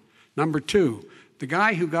one. Number two, the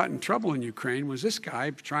guy who got in trouble in Ukraine was this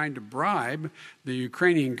guy trying to bribe the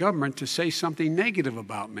Ukrainian government to say something negative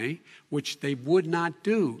about me, which they would not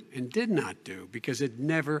do and did not do because it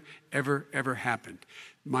never, ever, ever happened.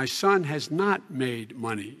 My son has not made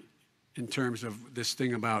money in terms of this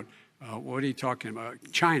thing about, what are you talking about,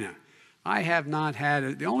 China. I have not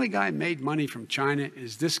had, the only guy made money from China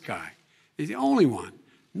is this guy. He's the only one.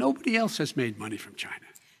 Nobody else has made money from China.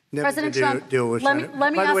 President Trump,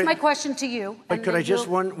 let me ask my question to you. But could I just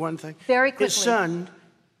one thing? Very quickly. His son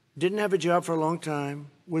didn't have a job for a long time,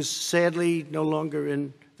 was sadly no longer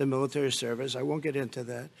in the military service. I won't get into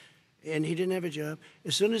that. And he didn't have a job.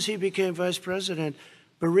 As soon as he became vice president,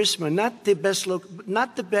 Burisma, not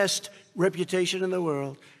the best reputation in the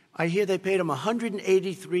world. I hear they paid him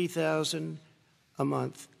 $183,000 a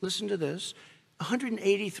month. Listen to this.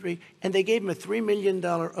 $183,000, and they gave him a $3 million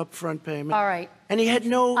upfront payment. All right. And he had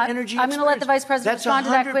no energy I'm going to let the Vice President respond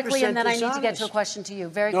to that quickly, and then I dishonest. need to get to a question to you.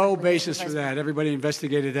 Very quickly. No basis for that. Everybody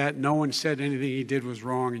investigated that. No one said anything he did was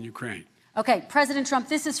wrong in Ukraine. Okay, President Trump,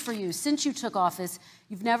 this is for you. Since you took office,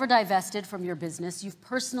 you've never divested from your business. You've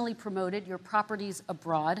personally promoted your properties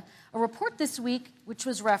abroad. A report this week, which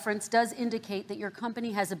was referenced, does indicate that your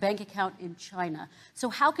company has a bank account in China. So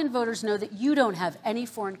how can voters know that you don't have any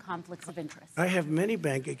foreign conflicts of interest? I have many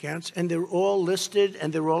bank accounts, and they're all listed,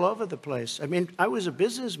 and they're all over the place. I mean, I was a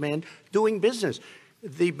businessman doing business.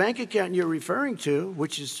 The bank account you're referring to,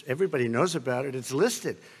 which is, everybody knows about it, it's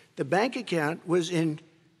listed. The bank account was in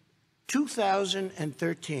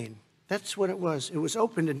 2013. That's what it was. It was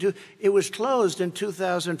opened it was closed in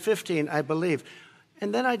 2015, I believe.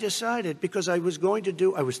 And then I decided, because I was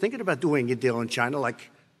thinking about doing a deal in China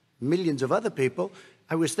like millions of other people.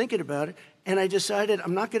 I was thinking about it, and I decided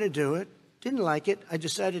I'm not going to do it. Didn't like it. I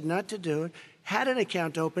decided not to do it. Had an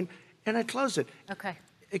account open, and I closed it. Okay.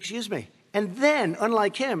 Excuse me. And then,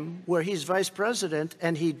 unlike him, where he's vice president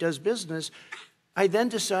and he does business, I then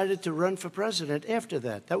decided to run for president after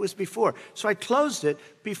that. That was before. So I closed it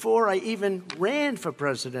before I even ran for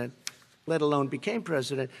president, let alone became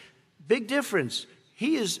president. Big difference.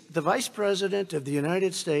 He is the vice president of the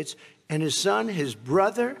United States, and his son, his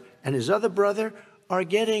brother, and his other brother are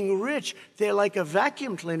getting rich. They're like a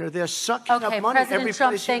vacuum cleaner. They're sucking up money every President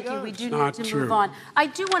Trump, place he thank you. goes. We do need Not to true. move on. I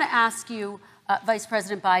do want to ask you, Vice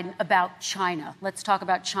President Biden, about China. Let's talk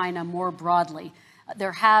about China more broadly.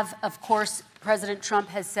 There have, of course, President Trump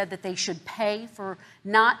has said that they should pay for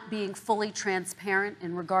not being fully transparent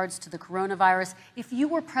in regards to the coronavirus. If you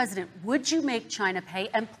were president, would you make China pay?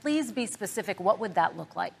 And please be specific. What would that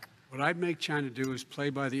look like? What I'd make China do is play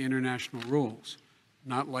by the international rules,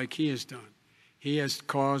 not like he has done. He has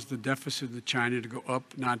caused the deficit of China to go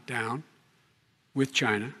up, not down, with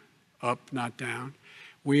China, up, not down.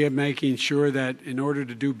 We are making sure that in order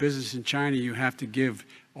to do business in China, you have to give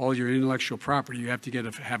all your intellectual property. You have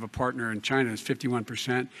to have a partner in China. It's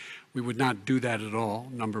 51%. We would not do that at all,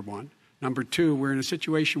 number one. Number two, we're in a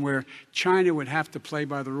situation where China would have to play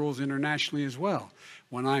by the rules internationally as well.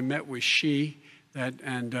 When I met with Xi,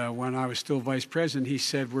 when I was still vice president, he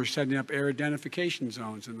said we're setting up air identification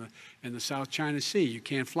zones in the South China Sea. You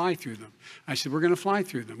can't fly through them. I said we're going to fly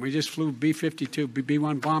through them. We just flew B-52,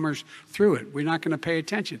 B-1 bombers through it. We're not going to pay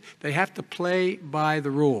attention. They have to play by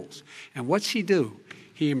the rules. And what's he do?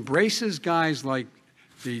 He embraces guys like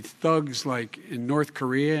the thugs like in North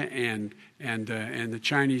Korea and the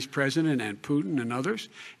Chinese president and Putin and others,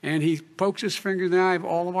 and he pokes his finger in the eye of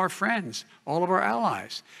all of our friends, all of our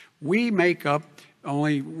allies. We make up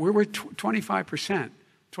we're 25%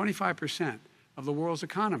 of the world's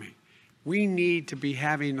economy. We need to be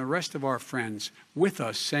having the rest of our friends with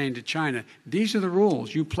us saying to China, these are the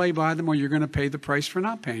rules. You play by them or you're going to pay the price for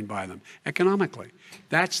not paying by them economically.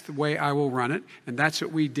 That's the way I will run it. And that's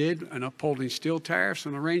what we did in upholding steel tariffs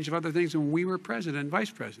and a range of other things when we were president and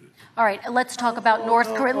vice president. All right, let's talk about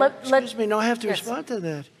North Korea. Excuse me, no, I have to respond to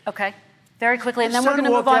that. Okay. Very quickly, and then His we're son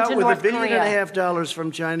going to move walked on out to with North $1.5 billion Korea.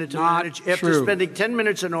 from China to Not manage after true. spending 10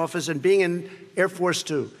 minutes in office and being in Air Force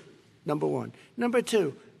Two, number one. Number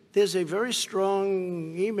two, there's a very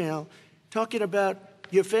strong email talking about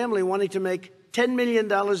your family wanting to make $10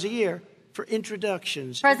 million a year for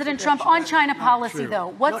introductions. President Trump, on China policy, true. though,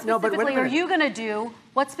 what No, but wait a specifically are minute. you going to do?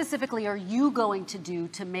 What specifically are you going to do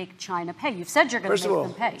to make China pay? You've said you're going First to of make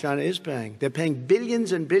all, them pay. China is paying. They're paying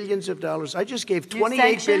billions and billions of dollars. I just gave New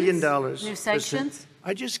 $28 billion. sanctions? New sanctions? Listen,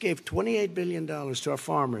 I just gave $28 billion to our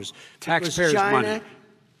farmers. because Taxpayers' China, money.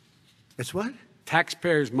 It's what?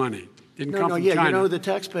 Taxpayers' money. Didn't No, come no, from yeah, China. you know who the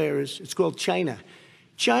taxpayer is. It's called China.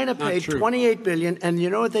 China paid true. $28 billion, and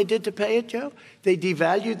you know what they did to pay it, Joe? They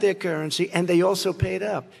devalued their currency, and they also paid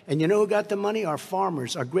up. And you know who got the money? Our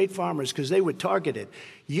farmers, our great farmers, because they were targeted.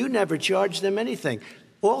 You never charged them anything.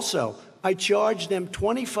 Also, I charged them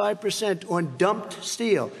 25% on dumped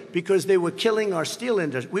steel because they were killing our steel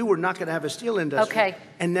industry. We were not going to have a steel industry. Okay.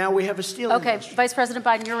 And now we have a steel Okay, industry. Vice President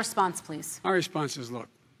Biden, your response, please. My response is, look,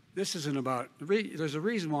 this isn't about, there's a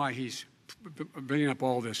reason why he's bringing up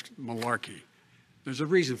all this malarkey. There's a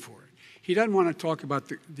reason for it. He doesn't want to talk about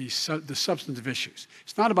the substantive issues.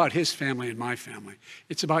 It's not about his family and my family.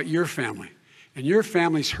 It's about your family. And your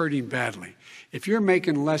family's hurting badly. If you're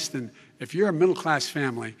making less than, if you're a middle-class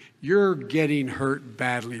family, you're getting hurt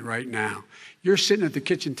badly right now. You're sitting at the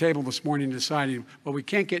kitchen table this morning deciding, well, we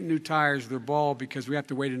can't get new tires, they're bald because we have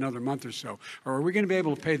to wait another month or so. Or are we going to be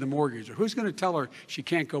able to pay the mortgage? Or who's going to tell her she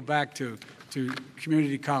can't go back to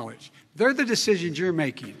community college? They're the decisions you're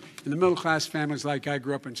making in the middle-class families like I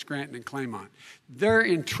grew up in Scranton and Claymont. They're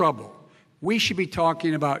in trouble. We should be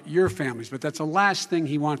talking about your families, but that's the last thing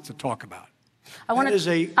he wants to talk about. I want That is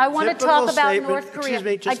a to talk about typical North statement. Korea. Excuse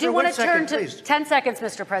me, just I do for want 1 to turn second, to please. 10 seconds,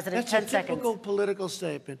 Mr. President. That's 10 a seconds. typical political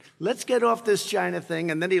statement. Let's get off this China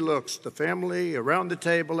thing, and then he looks, the family, around the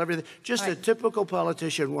table, everything. Just a typical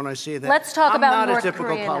politician when I see that. Let's talk I'm about not North a typical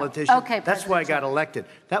Korea now. politician. Okay, That's why I President got elected.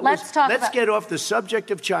 Let's get off the subject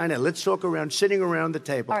of China. Let's talk around sitting around the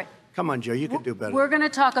table. All right. Come on, Joe, you can do better. We're going to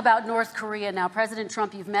talk about North Korea now. President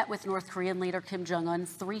Trump, you've met with North Korean leader Kim Jong-un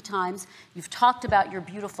 3 times. You've talked about your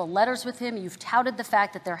beautiful letters with him. You've touted the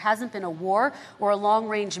fact that there hasn't been a war or a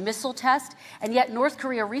long-range missile test. And yet North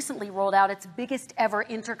Korea recently rolled out its biggest ever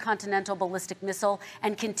intercontinental ballistic missile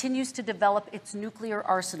and continues to develop its nuclear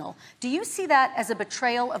arsenal. Do you see that as a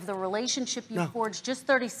betrayal of the relationship you forged? Just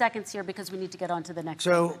 30 seconds here because we need to get on to the next.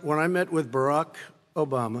 So when I met with Barack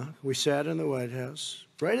Obama, we sat in the White House.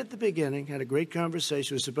 right at the beginning, had a great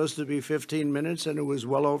conversation. It was supposed to be 15 minutes, and it was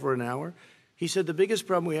well over an hour. He said the biggest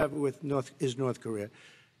problem we have with North Korea.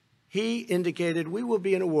 He indicated we will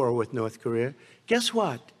be in a war with North Korea. Guess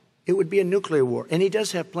what? It would be a nuclear war, and he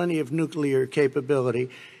does have plenty of nuclear capability.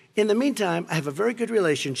 In the meantime, I have a very good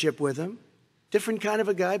relationship with him. Different kind of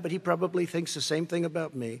a guy, but he probably thinks the same thing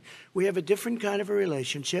about me. We have a different kind of a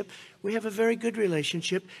relationship. We have a very good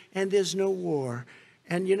relationship, and there's no war.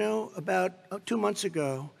 And, you know, about 2 months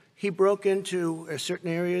ago, he broke into a certain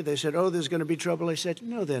area. They said, oh, there's going to be trouble. I said,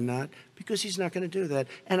 no, they're not, because he's not going to do that.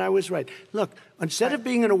 And I was right. Look, instead of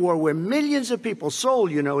being in a war where millions of people, Seoul,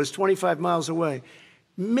 you know, is 25 miles away,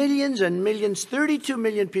 millions and millions, 32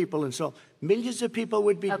 million people in Seoul. Millions of people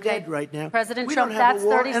would be dead right now. President we Trump, don't have that's a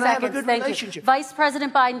war, 30 and seconds. I have a good Thank relationship. you. Vice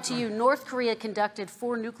President Biden, to you. North Korea conducted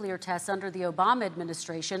 4 nuclear tests under the Obama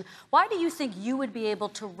administration. Why do you think you would be able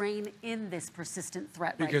to rein in this persistent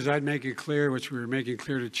threat? Because I'd make it clear, which we were making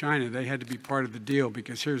clear to China, they had to be part of the deal.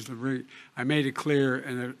 Because here's I made it clear,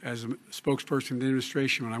 and as a spokesperson of the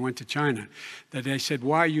administration when I went to China, that they said,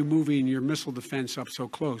 why are you moving your missile defense up so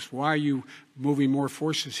close? Why are you moving more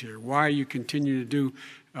forces here? Why are you continuing to do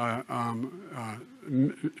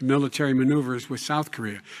military maneuvers with South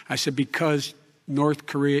Korea? I said, because North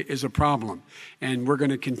Korea is a problem, and we're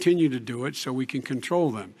going to continue to do it so we can control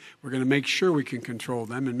them. We're going to make sure we can control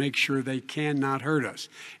them and make sure they cannot hurt us.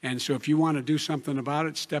 And so if you want to do something about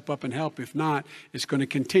it, step up and help. If not, it's going to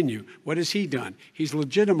continue. What has he done? He's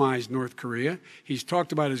legitimized North Korea. He's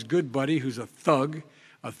talked about his good buddy, who's a thug,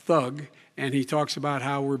 and he talks about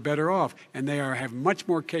how we're better off. And they have much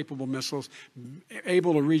more capable missiles,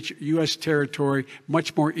 able to reach U.S. territory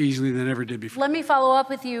much more easily than ever did before. Let me follow up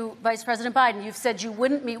with you, Vice President Biden. You've said you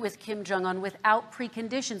wouldn't meet with Kim Jong-un without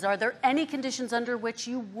preconditions. Are there any conditions under which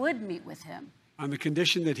you would meet with him? On the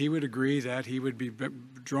condition that he would agree that he would be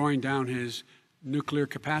drawing down his nuclear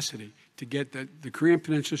capacity to get the Korean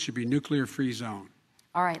Peninsula should be nuclear-free zone.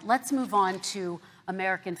 All right, let's move on to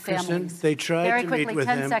American families. Kristen, they tried Very to quickly, meet with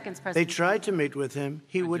 10 him. seconds, President. They tried to meet with him.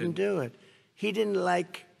 He wouldn't do it. He didn't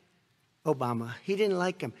like Obama. He didn't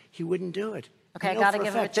like him. He wouldn't do it. Okay, I know got to for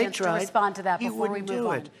give him a fact they chance to tried. respond to that He before we wouldn't move do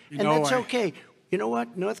on. it. And that's okay. You know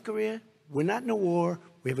what? North Korea, we're not in a war.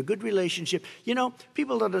 We have a good relationship. You know,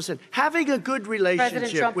 people don't understand. Having a good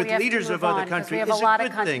relationship Trump, with leaders of other countries is a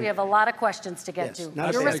good thing. We have a lot of questions to get to.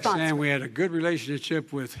 That's Your like response. saying we had a good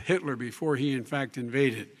relationship with Hitler before he, in fact,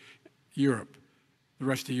 invaded Europe, the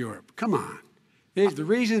rest of Europe. Come on. The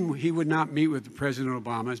reason he would not meet with President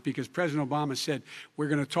Obama is because President Obama said, we're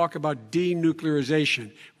going to talk about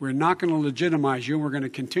denuclearization. We're not going to legitimize you, and we're going to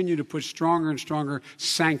continue to put stronger and stronger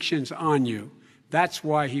sanctions on you. That's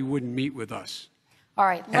why he wouldn't meet with us. All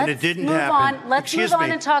right, And it didn't happen. Let's move on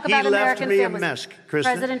and talk about American families. He left me a mess,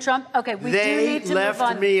 Kristen. President Trump, okay, we do need to move on. They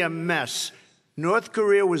left me a mess. North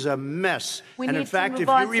Korea was a mess. And in fact, if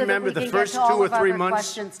you remember the first 2 or 3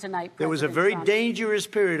 months, there was a very dangerous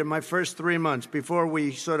period in my first 3 months before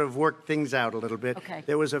we sort of worked things out a little bit. Okay.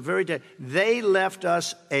 There was a they left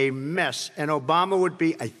us a mess. And Obama would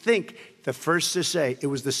be, I think, the first to say it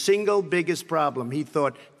was the single biggest problem he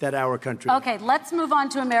thought that our country had. Okay, let's move on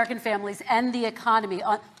to American families and the economy.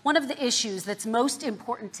 One of the issues that's most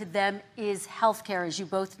important to them is health care, as you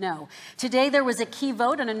both know. Today, there was a key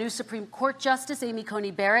vote on a new Supreme Court Justice, Amy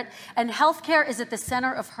Coney Barrett, and health care is at the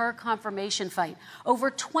center of her confirmation fight.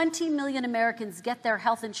 Over 20 million Americans get their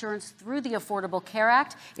health insurance through the Affordable Care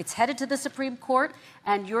Act. It's headed to the Supreme Court,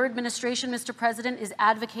 and your administration, Mr. President, is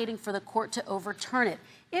advocating for the court to overturn it.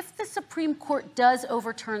 If the Supreme Court does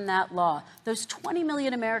overturn that law, those 20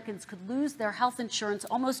 million Americans could lose their health insurance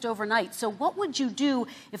almost overnight. So what would you do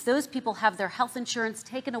if those people have their health insurance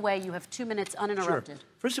taken away? You have 2 minutes uninterrupted. Sure.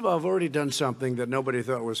 First of all, I've already done something that nobody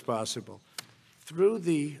thought was possible. Through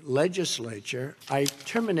the legislature, I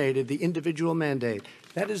terminated the individual mandate.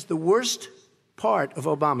 That is the worst part of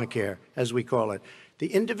Obamacare, as we call it.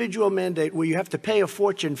 The individual mandate where you have to pay a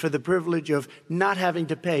fortune for the privilege of not having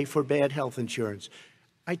to pay for bad health insurance.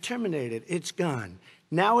 I terminated. It's gone.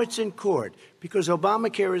 Now it's in court because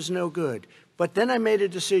Obamacare is no good. But then I made a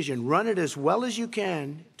decision. Run it as well as you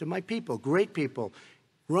can to my people, great people.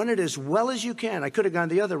 Run it as well as you can. I could have gone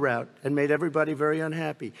the other route and made everybody very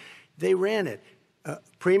unhappy. They ran it.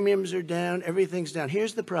 Premiums are down. Everything's down.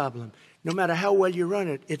 Here's the problem. No matter how well you run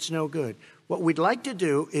it, it's no good. What we'd like to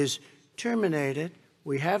do is terminate it.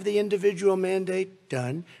 We have the individual mandate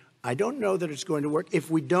done. I don't know that it's going to work.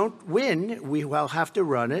 If we don't win, we will have to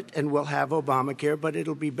run it, and we'll have Obamacare, but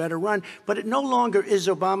it'll be better run. But it no longer is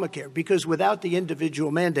Obamacare, because without the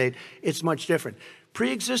individual mandate, it's much different.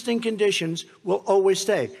 Pre-existing conditions will always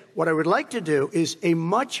stay. What I would like to do is a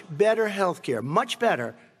much better health care, much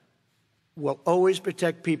better, will always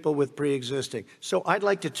protect people with pre-existing. So I'd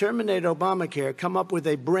like to terminate Obamacare, come up with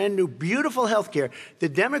a brand new, beautiful health care. The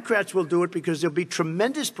Democrats will do it because there'll be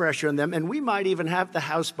tremendous pressure on them, and we might even have the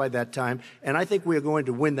House by that time, and I think we're going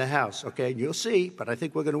to win the House, okay? You'll see, but I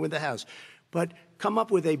think we're going to win the House. But come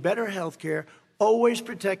up with a better health care, always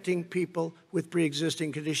protecting people with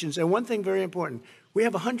pre-existing conditions. And one thing very important, we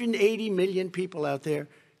have 180 million people out there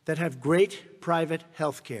that have great private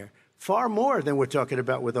health care. Far more than we're talking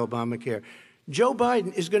about with Obamacare. Joe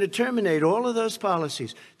Biden is going to terminate all of those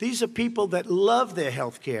policies. These are people that love their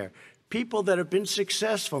health care, people that have been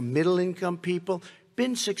successful, middle-income people,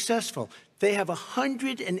 been successful. They have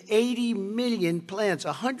 180 million plans,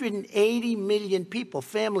 180 million people,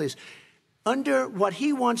 families, under what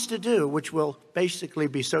he wants to do, which will basically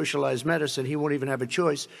be socialized medicine. He won't even have a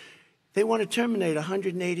choice. They want to terminate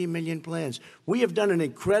 180 million plans. We have done an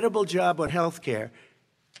incredible job on health care.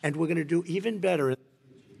 And we're going to do even better.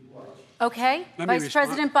 Okay. Vice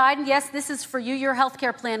President Biden, yes, this is for you. Your health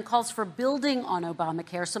care plan calls for building on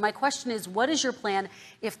Obamacare. So my question is, what is your plan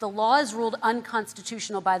if the law is ruled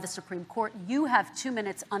unconstitutional by the Supreme Court? You have 2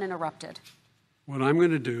 minutes uninterrupted. What I'm going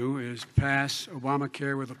to do is pass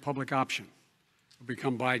Obamacare with a public option. It'll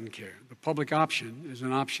become Biden care. The public option is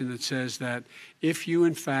an option that says that if you,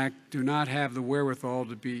 in fact, do not have the wherewithal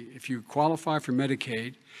to be, if you qualify for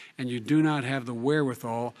Medicaid and you do not have the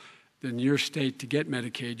wherewithal in your state to get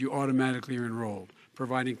Medicaid, you automatically are enrolled,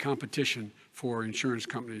 providing competition for insurance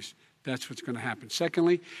companies. That's what's going to happen.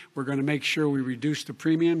 Secondly, we're going to make sure we reduce the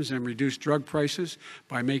premiums and reduce drug prices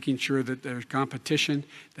by making sure that there's competition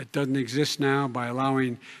that doesn't exist now by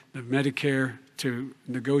allowing the Medicare to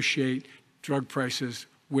negotiate drug prices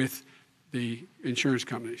with the insurance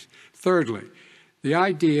companies. Thirdly, the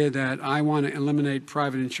idea that I want to eliminate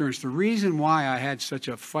private insurance, the reason why I had such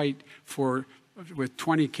a fight with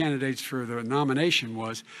 20 candidates for the nomination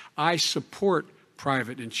was I support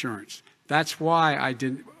private insurance. That's why I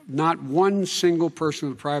didn't. Not one single person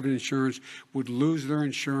with private insurance would lose their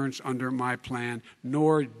insurance under my plan,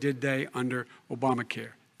 nor did they under Obamacare.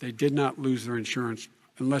 They did not lose their insurance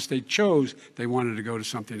unless they chose they wanted to go to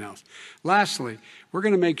something else. Lastly, we're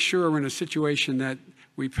going to make sure we're in a situation that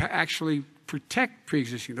we actually protect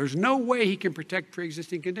pre-existing. There's no way he can protect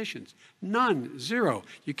pre-existing conditions. None. Zero.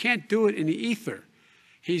 You can't do it in the ether.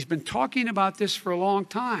 He's been talking about this for a long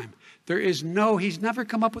time. He's never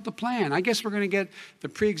come up with a plan. I guess we're going to get the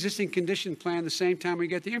pre-existing condition plan the same time we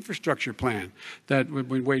get the infrastructure plan that we've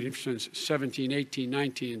been waiting since 17, 18,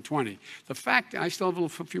 19, and 20. The fact, I still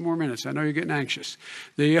have a few more minutes. I know you're getting anxious.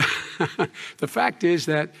 The fact is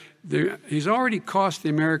that he's already cost the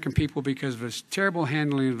American people, because of his terrible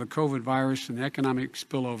handling of the COVID virus and the economic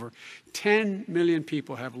spillover, 10 million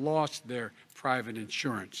people have lost their private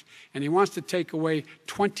insurance. And he wants to take away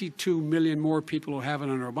 22 million more people who have it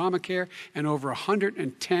under Obamacare, and over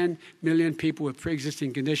 110 million people with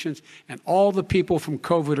pre-existing conditions. And all the people from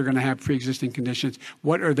COVID are going to have pre-existing conditions.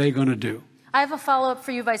 What are they going to do? I have a follow-up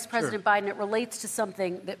for you, Vice President Biden. It relates to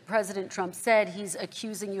something that President Trump said. He's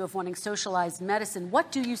accusing you of wanting socialized medicine.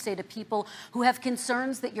 What do you say to people who have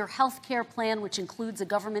concerns that your health care plan, which includes a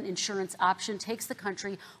government insurance option, takes the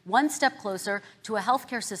country one step closer to a health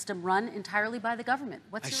care system run entirely by the government?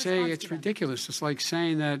 What's your response to that? I say it's ridiculous. It's like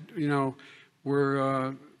saying that,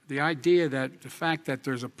 the idea that the fact that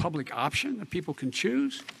there's a public option that people can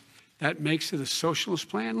choose, that makes it a socialist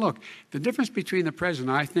plan. Look, the difference between the president,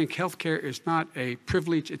 I think health care is not a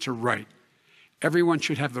privilege, it's a right. Everyone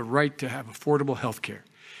should have the right to have affordable health care.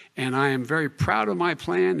 And I am very proud of my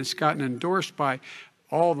plan. It's gotten endorsed by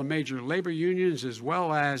all the major labor unions, as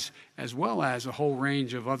well as a whole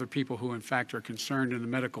range of other people who, in fact, are concerned in the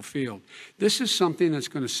medical field. This is something that's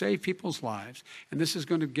going to save people's lives, and this is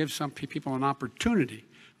going to give some people an opportunity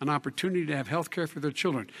to have health care for their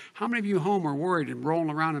children. How many of you home are worried and rolling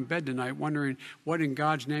around in bed tonight wondering what in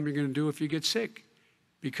God's name you're going to do if you get sick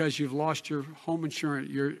because you've lost your home insurance,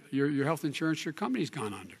 your health insurance your company's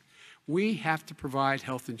gone under? We have to provide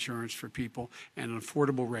health insurance for people at an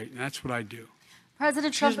affordable rate, and that's what I do.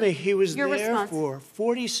 President Trump, excuse me, he was there response. For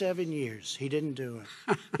 47 years. He didn't do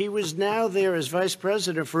it. He was now there as vice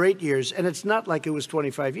president for 8 years, and it's not like it was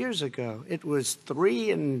 25 years ago. It was 3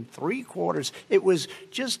 3/4. It was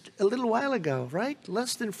just a little while ago, right?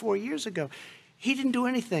 Less than 4 years ago. He didn't do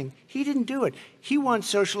anything. He didn't do it. He wants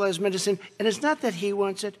socialized medicine, and it's not that he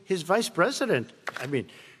wants it. His vice president,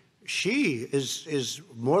 she is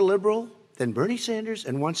more liberal than Bernie Sanders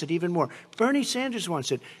and wants it even more. Bernie Sanders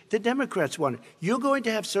wants it. The Democrats want it. You're going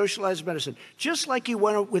to have socialized medicine, just like he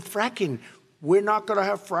went with fracking. We're not going to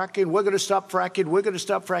have fracking. We're going to stop fracking. We're going to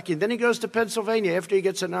stop fracking. Then he goes to Pennsylvania after he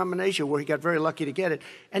gets a nomination, where he got very lucky to get it.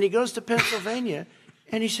 And he goes to Pennsylvania,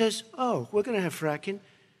 And he says, oh, we're going to have fracking.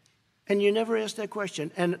 And you never asked that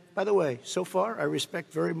question. And by the way, so far, I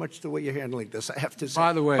respect very much the way you're handling this, I have to say.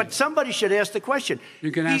 By the way. But somebody should ask the question.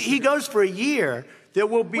 You can ask he goes for a year. There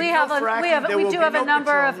will be no fracking. There will be no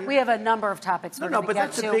petroleum. We have a number of topics we're going to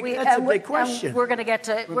get to. That's a big question. We're going to get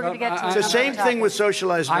to. It's the same thing with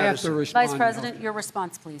socialized medicine. I have to respond. Vice President, your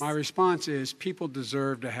response, please. My response is people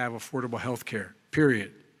deserve to have affordable health care,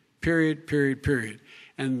 period. Period, period, period.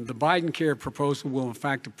 And the Biden care proposal will, in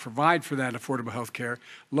fact, provide for that affordable health care,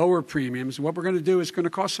 lower premiums. What we're going to do is going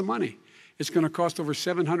to cost some money. It's going to cost over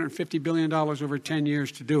 $750 billion over 10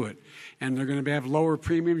 years to do it. And they're going to have lower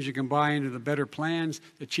premiums. You can buy into the better plans,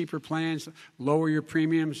 the cheaper plans, lower your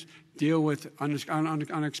premiums, deal with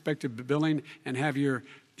unexpected billing, and have your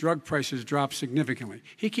drug prices drop significantly.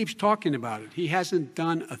 He keeps talking about it. He hasn't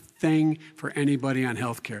done a thing for anybody on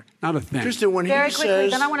health care. Not a thing. Tristan, when Very he quickly,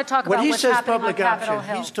 says, then I want to talk about when he what's says happening on public Capitol option,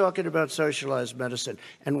 Hill. he's talking about socialized medicine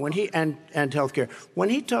and and health care. When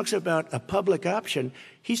he talks about a public option,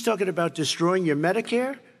 he's talking about destroying your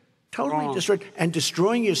Medicare, totally destroyed, and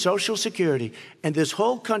destroying your Social Security. And this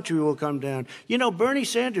whole country will come down. You know, Bernie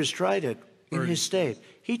Sanders tried it in his state.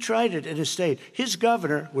 He tried it in his state. His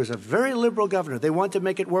governor was a very liberal governor. They wanted to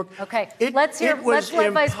make it work. Okay, let's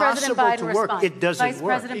let Vice President Biden respond. It doesn't Vice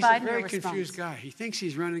work. President He's Biden, a very your confused response. guy. He thinks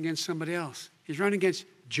he's running against somebody else. He's running against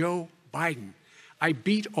Joe Biden. I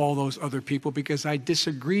beat all those other people because I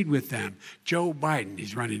disagreed with them. Joe Biden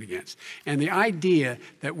he's running against. And the idea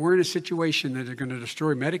that we're in a situation that they're going to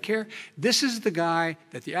destroy Medicare, this is the guy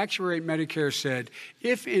that the actuary at Medicare said,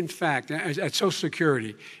 if in fact, at Social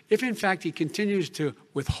Security, if in fact he continues to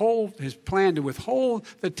withhold his plan to withhold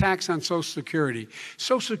the tax on Social Security,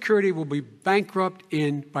 Social Security will be bankrupt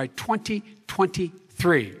by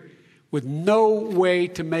 2023 with no way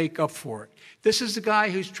to make up for it. This is the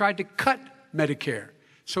guy who's tried to cut Medicare.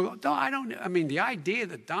 So I mean, the idea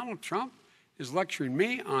that Donald Trump is lecturing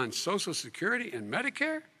me on Social Security and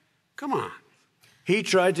Medicare? Come on. He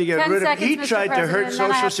tried to get rid of, he tried to hurt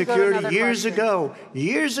Social Security years ago.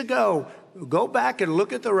 Years ago. Go back and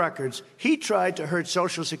look at the records. He tried to hurt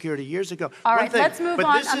Social Security years ago. All right, let's move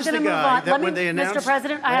on. I'm going to move on. Mr.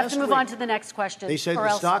 President, I have to move on to the next question. They said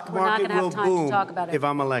the stock market will boom if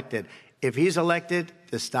I'm elected. If he's elected,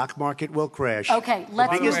 the stock market will crash. Okay,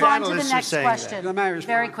 let's move on to the next question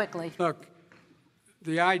very quickly. Look,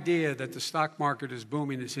 the idea that the stock market is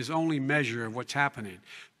booming is his only measure of what's happening.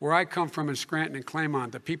 Where I come from in Scranton and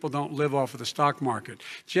Claymont, the people don't live off of the stock market.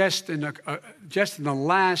 Just in the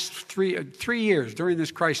last three years during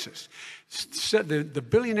this crisis, the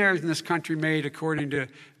billionaires in this country made, according to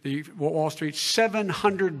the Wall Street,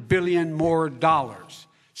 $700 billion more dollars.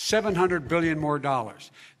 $700 billion more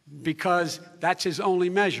dollars. Because that's his only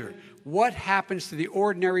measure. What happens to the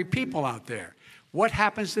ordinary people out there? What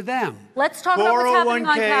happens to them? Let's talk about what's happening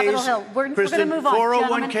on Capitol Hill. We're going to move on,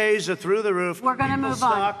 401ks are through the roof. We're going to move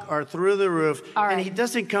on. Stock are through the roof. All right. And he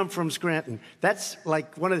doesn't come from Scranton. That's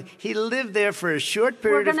like he lived there for a short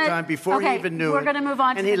period of time before he even knew it. We're going to move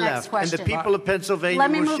on to the next question. And the people of Pennsylvania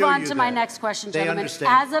Let me will move show on you to my that. next question, They gentlemen.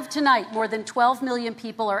 understand. As of tonight, more than 12 million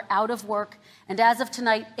people are out of work. And as of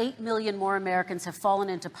tonight, 8 million more Americans have fallen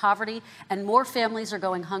into poverty, and more families are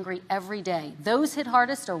going hungry every day. Those hit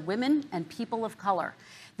hardest are women and people of color.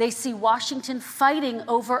 They see Washington fighting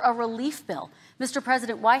over a relief bill. Mr.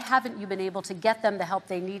 President, why haven't you been able to get them the help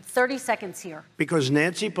they need? 30 seconds here. Because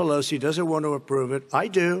Nancy Pelosi doesn't want to approve it. I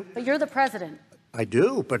do. But you're the president. I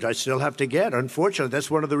do, but I still have to get. Unfortunately,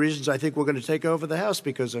 that's one of the reasons I think we're going to take over the House,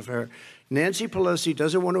 because of her. Nancy Pelosi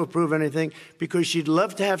doesn't want to approve anything because she'd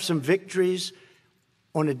love to have some victories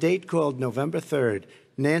on a date called November 3rd.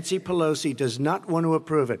 Nancy Pelosi does not want to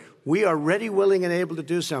approve it. We are ready, willing, and able to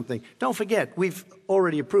do something. Don't forget, we've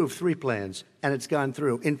already approved 3 plans, and it's gone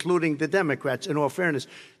through, including the Democrats, in all fairness.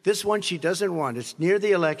 This one she doesn't want. It's near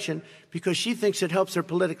the election because she thinks it helps her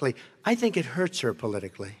politically. I think it hurts her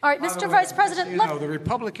politically. All right, Mr. Vice President. The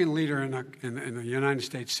Republican leader in the United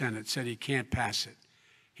States Senate said he can't pass it.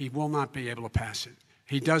 He will not be able to pass it.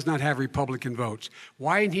 He does not have Republican votes.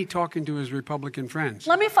 Why isn't he talking to his Republican friends?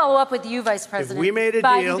 Let me follow up with you, Vice President we made a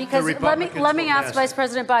Biden, deal, because the Republicans let me will ask pass Vice it.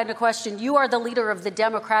 President Biden a question. You are the leader of the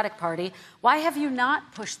Democratic Party. Why have you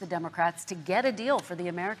not pushed the Democrats to get a deal for the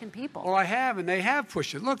American people? Well, I have, and they have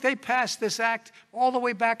pushed it. Look, they passed this act all the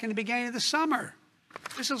way back in the beginning of the summer.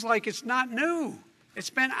 This is like it's not new. It's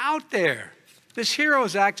been out there. This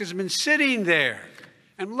HEROES Act has been sitting there.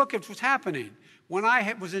 And look at what's happening. When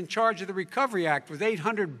I was in charge of the Recovery Act with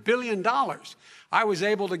 $800 billion, I was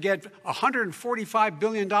able to get $145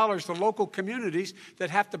 billion to local communities that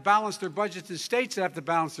have to balance their budgets and states that have to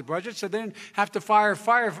balance their budgets, so then have to fire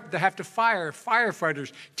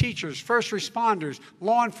firefighters, teachers, first responders,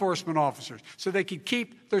 law enforcement officers, so they could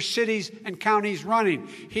keep their cities and counties running.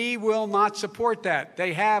 He will not support that.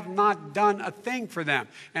 They have not done a thing for them.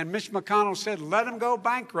 And Mitch McConnell said, let them go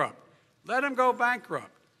bankrupt. Let them go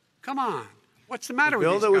bankrupt. Come on. What's the matter with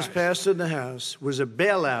these guys? The bill that was passed in the House was a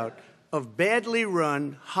bailout of badly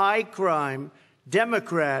run, high-crime,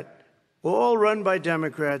 Democrat, all run by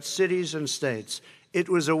Democrats, cities and states. It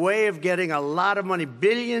was a way of getting a lot of money,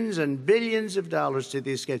 billions and billions of dollars to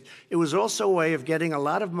these states. It was also a way of getting a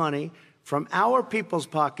lot of money from our people's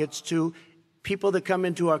pockets to people that come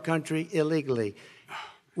into our country illegally.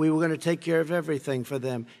 We were going to take care of everything for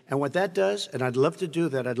them. And what that does, and I'd love to do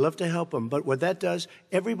that, I'd love to help them, but what that does,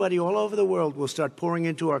 everybody all over the world will start pouring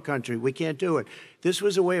into our country. We can't do it. This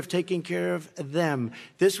was a way of taking care of them.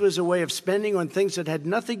 This was a way of spending on things that had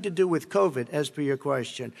nothing to do with COVID, as per your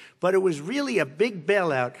question. But it was really a big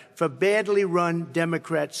bailout for badly run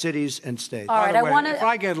Democrat cities and states. All right, if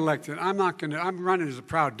I get elected, I'm running as a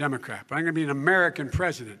proud Democrat, but I'm going to be an American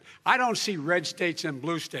president. I don't see red states and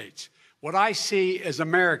blue states. What I see is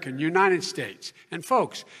American, United States. And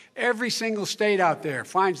folks, every single state out there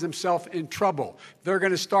finds themselves in trouble. They're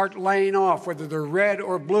going to start laying off, whether they're red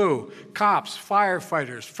or blue, cops,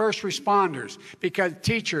 firefighters, first responders,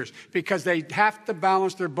 teachers, because they have to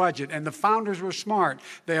balance their budget. And the founders were smart.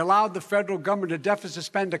 They allowed the federal government to deficit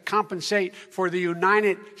spend to compensate for the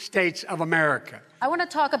United States of America. I want to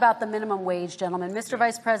talk about the minimum wage, gentlemen. Mr.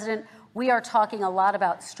 Vice President, we are talking a lot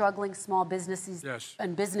about struggling small businesses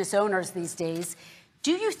and business owners these days.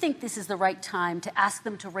 Do you think this is the right time to ask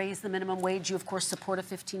them to raise the minimum wage? You, of course, support a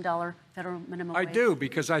 $15 federal minimum wage. I do,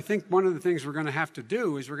 because I think one of the things we're going to have to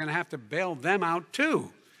do is we're going to have to bail them out,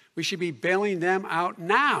 too. We should be bailing them out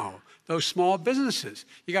now, those small businesses.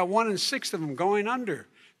 You got 1 in 6 of them going under.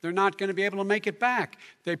 They're not going to be able to make it back.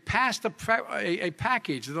 They passed a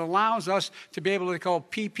package that allows us to be able to call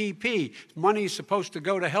PPP. Money is supposed to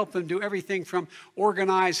go to help them do everything from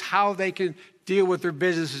organize how they can deal with their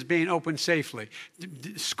businesses being open safely.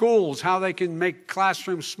 Schools, how they can make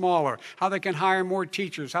classrooms smaller, how they can hire more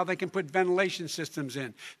teachers, how they can put ventilation systems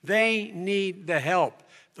in. They need the help.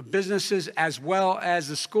 The businesses as well as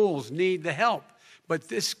the schools need the help. But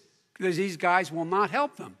these guys will not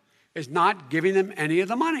help them. Is not giving them any of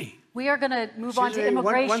the money. We are going to move on to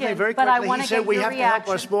immigration, one thing very but I quickly, want to get your we have reaction. to help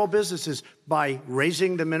our small businesses by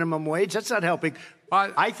raising the minimum wage. That's not helping.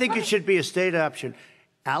 I think it should be a state option.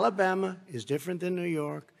 Alabama is different than New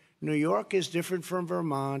York. New York is different from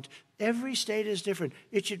Vermont. Every state is different.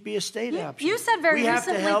 It should be a state option. You said very recently. We have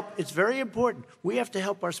to help. It's very important. We have to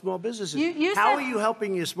help our small businesses. How are you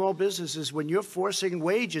helping your small businesses when you're forcing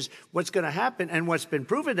wages? What's going to happen, and what's been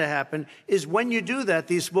proven to happen, is when you do that,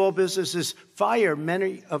 these small businesses fire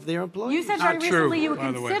many of their employees. You said very recently you would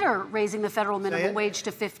consider raising the federal minimum wage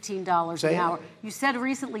to $15 an hour. You said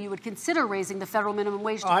recently you would consider raising the federal minimum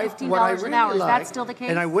wage to $15 an hour. Is that still the case?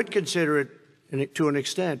 And I would consider it to an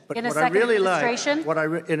extent, but in a what I really like,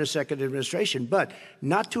 in a second administration, but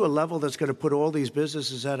not to a level that's going to put all these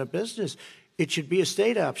businesses out of business. It should be a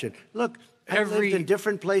state option. Look, I've lived in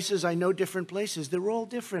different places. I know different places. They're all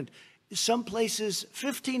different. Some places,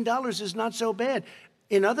 $15 is not so bad.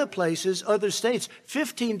 In other places, other states,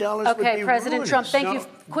 $15 would be Okay, President ruinous. Trump, thank you.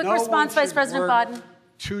 Quick response, Vice President Bodden.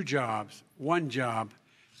 2 jobs, 1 job,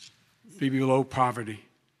 be below poverty.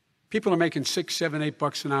 People are making $6, $7,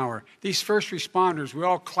 $8 an hour. These first responders, we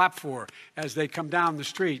all clap for as they come down the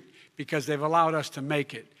street because they've allowed us to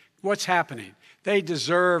make it. What's happening? They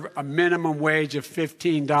deserve a minimum wage of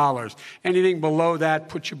 $15. Anything below that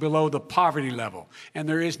puts you below the poverty level. And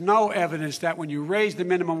there is no evidence that when you raise the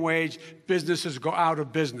minimum wage, businesses go out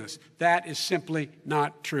of business. That is simply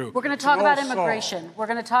not true. We're going to talk about immigration. We're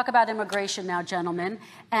going to talk about immigration now, gentlemen,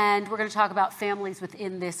 and we're going to talk about families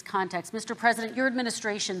within this context. Mr. President, your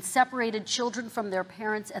administration separated children from their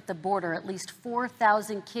parents at the border, at least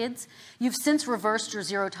 4,000 kids. You've since reversed your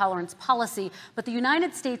zero-tolerance policy, but the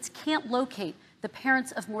United States can't locate the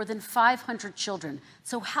parents of more than 500 children.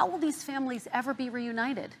 So how will these families ever be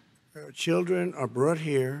reunited? Children are brought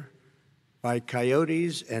here by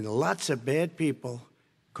coyotes and lots of bad people,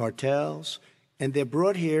 cartels, and they're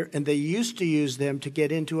brought here, and they used to use them to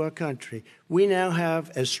get into our country. We now have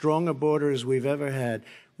as strong a border as we've ever had.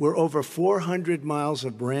 We're over 400 miles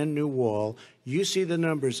of brand new wall. You see the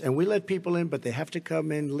numbers, and we let people in, but they have to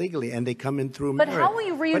come in legally, and they come in through merit. But how will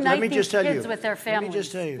you reunite these kids with their families, Let me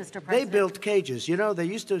just tell you, Mr. President? they built cages. You know, they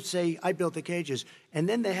used to say, I built the cages, and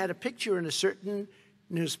then they had a picture in a certain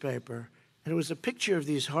newspaper, and it was a picture of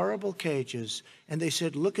these horrible cages, and they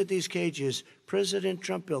said, look at these cages. President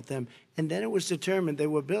Trump built them, and then it was determined they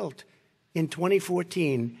were built in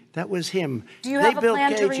 2014. That was him. Do you have a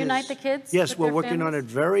plan to reunite the kids? Yes, we're working on it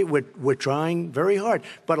we're trying very hard.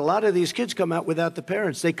 But a lot of these kids come out without the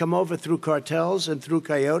parents. They come over through cartels and through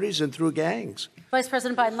coyotes and through gangs. Vice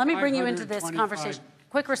President Biden, let me bring you into this conversation.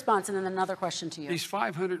 Quick response and then another question to you. These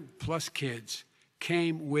 500-plus kids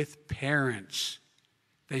came with parents.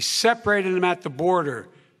 They separated them at the border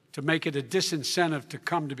to make it a disincentive to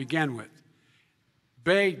come to begin with.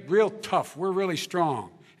 Real tough. We're really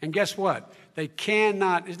strong. And guess what? They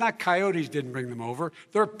cannot, it's not coyotes didn't bring them over.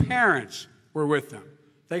 Their parents were with them.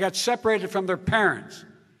 They got separated from their parents.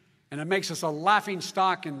 And it makes us a laughing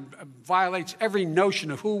stock and violates every notion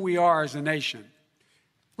of who we are as a nation.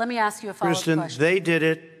 Let me ask you a follow-up question. Kristen, they did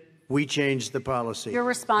it. We changed the policy. Your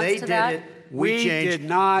response to that? They did it. We did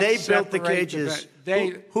not. They built the cages.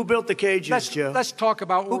 Who built the cages, Joe? Let's talk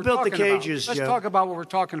about what we're talking about. Who built the cages, Joe? Let's talk about what we're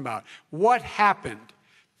talking about. What happened?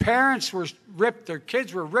 Parents were ripped, their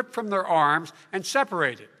kids were ripped from their arms and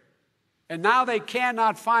separated. And now they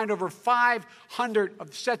cannot find over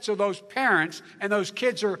 500 sets of those parents, and those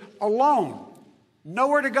kids are alone.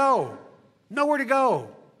 Nowhere to go. Nowhere to go.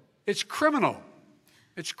 It's criminal.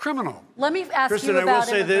 It's criminal. Let me ask Kristen, you about I will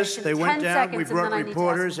say this. They went down. We brought seconds,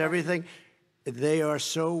 reporters, everything. They are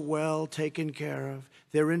so well taken care of.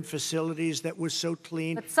 They're in facilities that were so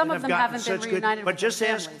clean. But some of them haven't been reunited But with just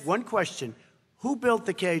their ask families. one question. Who built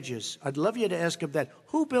the cages? I'd love you to ask him that.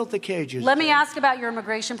 Who built the cages? Let me ask about your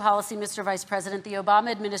immigration policy, Mr. Vice President. The Obama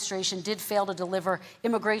administration did fail to deliver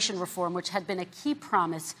immigration reform, which had been a key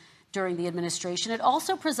promise during the administration. It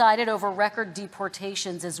also presided over record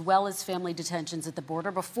deportations as well as family detentions at the border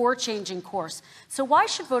before changing course. So why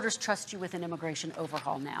should voters trust you with an immigration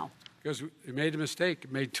overhaul now? Because it made a mistake.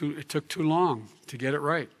 It took too long to get it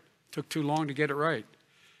right. It took too long to get it right.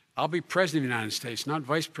 I'll be president of the United States, not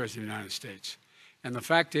vice president of the United States. And the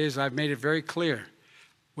fact is, I've made it very clear.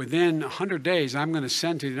 Within 100 days, I'm going to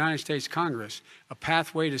send to the United States Congress a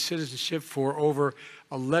pathway to citizenship for over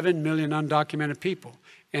 11 million undocumented people.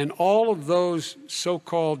 And all of those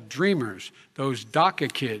so-called dreamers, those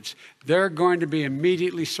DACA kids, they're going to be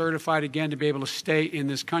immediately certified again to be able to stay in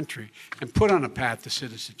this country and put on a path to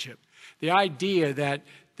citizenship. The idea that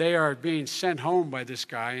they are being sent home by this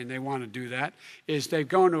guy, and they want to do that, is they've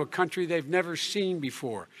gone to a country they've never seen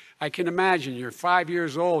before. I can imagine you're 5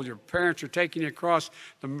 years old, your parents are taking you across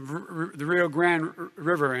the Rio Grande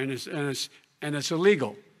River, and it's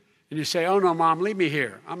illegal. And you say, oh, no, Mom, leave me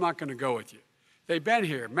here. I'm not going to go with you. They've been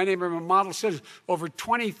here. Many of them are model citizens. Over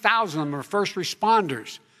 20,000 of them are first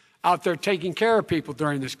responders out there taking care of people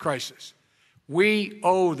during this crisis. We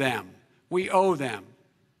owe them. We owe them.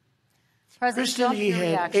 Kristen, he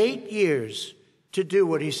had 8 years to do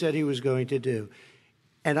what he said he was going to do.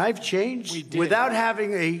 And I've changed without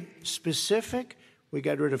having a specific. We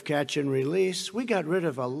got rid of catch and release. We got rid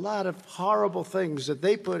of a lot of horrible things that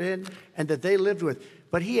they put in and that they lived with.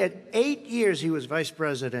 But he had 8 years he was vice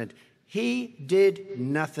president. He did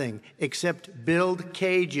nothing except build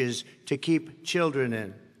cages to keep children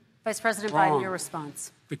in. Vice President Biden, your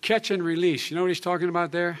response. The catch and release, you know what he's talking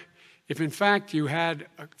about there? If, in fact, you had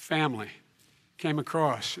a family came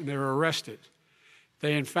across and they were arrested,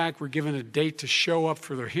 they, in fact, were given a date to show up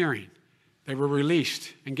for their hearing. They were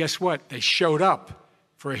released. And guess what? They showed up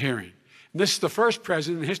for a hearing. And this is the first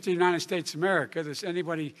president in the history of the United States of America that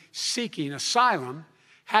anybody seeking asylum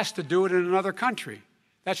has to do it in another country.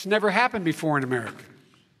 That's never happened before in America.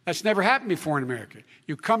 That's never happened before in America.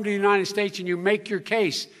 You come to the United States and you make your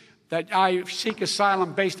case that I seek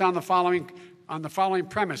asylum based on the following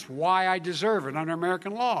premise, why I deserve it under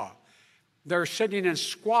American law. They're sitting in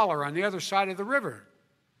squalor on the other side of the river.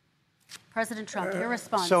 President Trump, your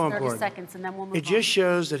response, so 30 important. seconds, and then we'll move on. It just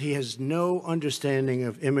shows that he has no understanding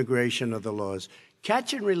of immigration or the laws.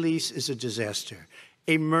 Catch and release is a disaster.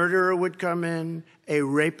 A murderer would come in, a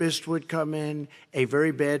rapist would come in, a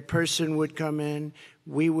very bad person would come in.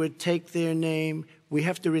 We would take their name. We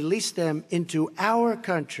have to release them into our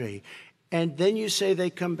country. And then you say they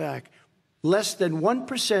come back. Less than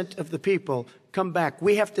 1% of the people come back.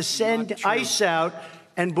 We have to send ICE out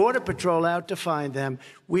and Border Patrol out to find them.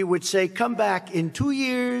 We would say, come back in 2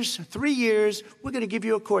 years, 3 years. We're going to give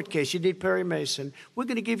you a court case. You need Perry Mason. We're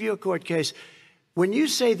going to give you a court case. When you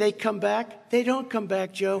say they come back, they don't come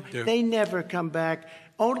back, Joe. They never come back.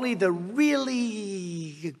 Only the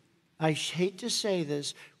really, I hate to say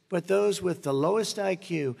this, but those with the lowest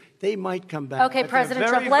IQ, they might come back. Okay, President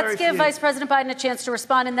Trump, let's give Vice President Biden a chance to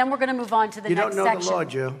respond, and then we're going to move on to the next section. You don't know the law,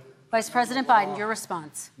 Joe. Vice President Biden, your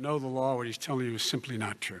response. Know the law. What he's telling you is simply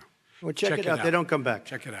not true. Well, check it out. They don't come back.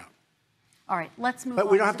 Check it out. All right, let's move on.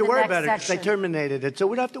 But we don't have to worry about it because they terminated it, so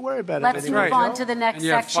we don't have to worry about it Let's anymore. move on to the next And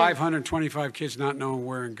you have section. 525 kids not knowing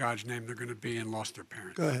where in God's name they're going to be and lost their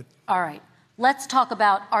parents. Go ahead. All right, let's talk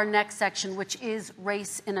about our next section, which is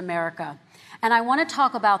race in America. And I want to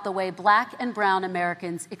talk about the way Black and brown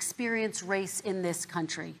Americans experience race in this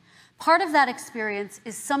country. Part of that experience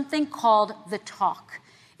is something called the talk.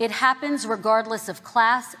 It happens regardless of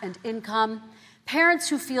class and income. Parents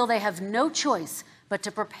who feel they have no choice but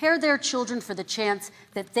to prepare their children for the chance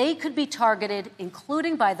that they could be targeted,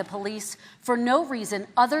 including by the police, for no reason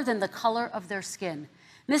other than the color of their skin.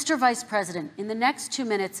 Mr. Vice President, in the next 2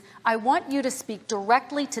 minutes, I want you to speak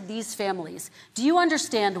directly to these families. Do you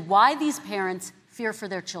understand why these parents fear for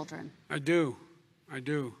their children? I do. I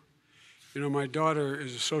do. You know, my daughter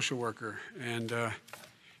is a social worker, and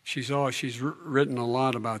she's written a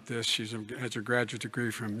lot about this. She has a graduate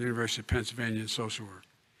degree from the University of Pennsylvania in social work.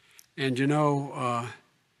 And you know,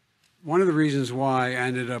 one of the reasons why I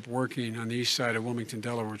ended up working on the east side of Wilmington,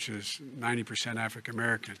 Delaware, which is 90% African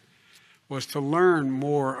American, was to learn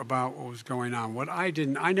more about what was going on.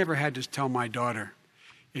 I never had to tell my daughter,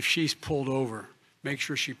 if she's pulled over, make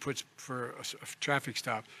sure she puts, for a traffic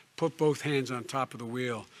stop, put both hands on top of the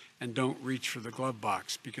wheel and don't reach for the glove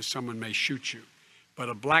box because someone may shoot you. But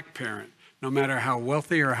a black parent, no matter how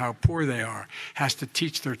wealthy or how poor they are, has to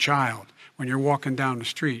teach their child, when you're walking down the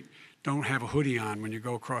street, don't have a hoodie on when you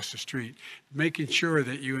go across the street. Making sure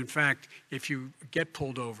that you, in fact, if you get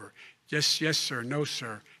pulled over, just yes, sir, no,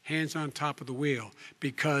 sir, hands on top of the wheel,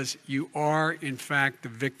 because you are, in fact, the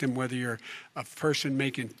victim, whether you're a person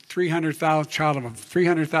making child of a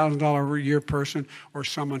 $300,000 a year person or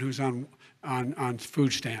someone who's on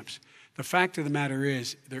food stamps. The fact of the matter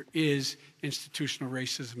is there is institutional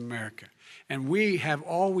racism in America. And we have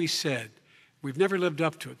always said, we've never lived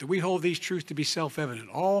up to it, that we hold these truths to be self-evident.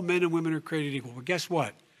 All men and women are created equal. Well, guess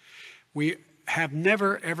what? We have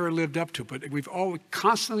never, ever lived up to it, but we've always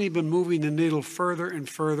constantly been moving the needle further and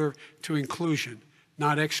further to inclusion,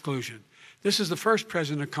 not exclusion. This is the first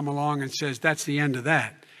president to come along and says, that's the end of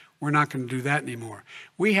that. We're not going to do that anymore.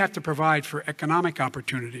 We have to provide for economic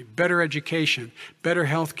opportunity, better education, better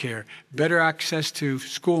health care, better access to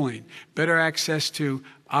schooling, better access to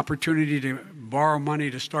opportunity to borrow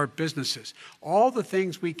money to start businesses. All the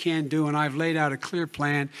things we can do, and I've laid out a clear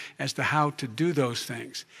plan as to how to do those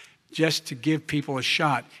things, just to give people a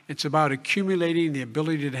shot. It's about accumulating the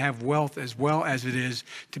ability to have wealth as well as it is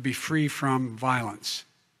to be free from violence.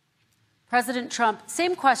 President Trump,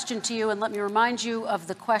 same question to you, and let me remind you of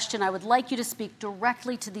the question. I would like you to speak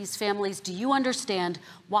directly to these families. Do you understand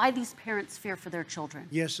why these parents fear for their children?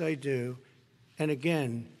 Yes, I do. And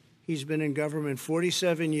again, he's been in government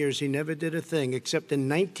 47 years. He never did a thing except in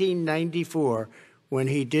 1994 when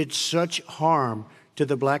he did such harm to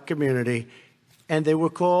the black community. And they were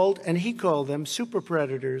called, and he called them super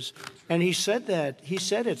predators. And he said that. He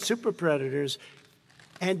said it, super predators.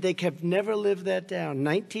 And they have never lived that down.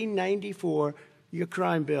 1994, your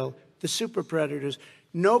crime bill, the super predators.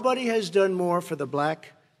 Nobody has done more for the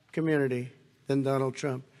black community than Donald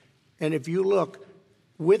Trump. And if you look,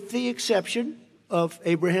 with the exception of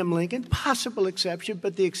Abraham Lincoln, possible exception,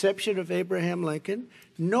 but the exception of Abraham Lincoln,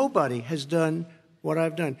 nobody has done what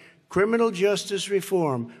I've done. Criminal justice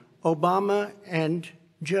reform, Obama and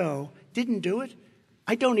Joe didn't do it.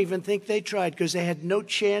 I don't even think they tried because they had no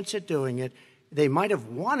chance at doing it. They might have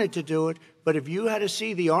wanted to do it, but if you had to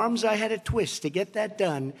see the arms I had to twist to get that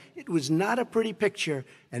done, it was not a pretty picture,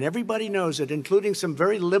 and everybody knows it, including some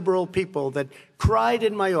very liberal people that cried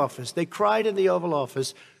in my office. They cried in the Oval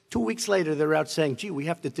Office. 2 weeks later, they're out saying, gee, we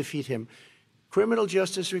have to defeat him. Criminal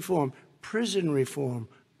justice reform, prison reform,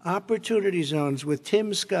 opportunity zones with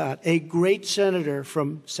Tim Scott, a great senator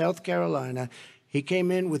from South Carolina. He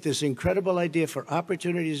came in with this incredible idea for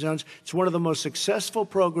opportunity zones. It's one of the most successful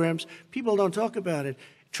programs. People don't talk about it.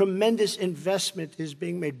 Tremendous investment is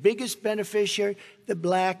being made. Biggest beneficiary, the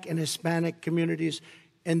black and Hispanic communities,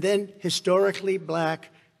 and then historically black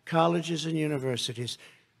colleges and universities.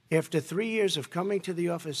 After 3 years of coming to the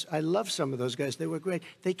office, I love some of those guys. They were great.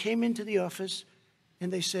 They came into the office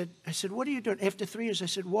and they said, I said, what are you doing? After 3 years, I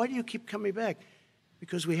said, why do you keep coming back?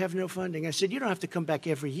 Because we have no funding. I said, you don't have to come back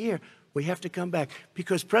every year. We have to come back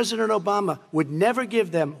because President Obama would never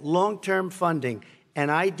give them long-term funding,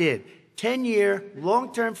 and I did. 10-year,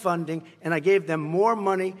 long-term funding, and I gave them more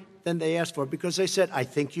money than they asked for because they said, I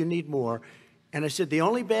think you need more. And I said, the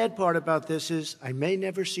only bad part about this is I may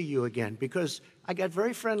never see you again because I got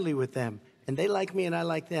very friendly with them, and they like me and I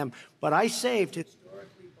like them. But I saved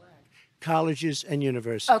historically black colleges and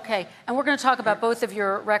universities. Okay, and we're going to talk about both of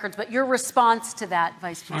your records, but your response to that,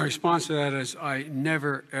 Vice President? My response to that is I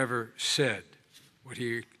never, ever said what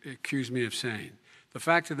he accused me of saying. The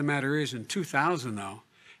fact of the matter is, in 2000, though,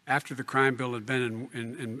 after the crime bill had been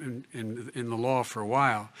in the law for a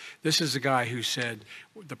while, this is a guy who said,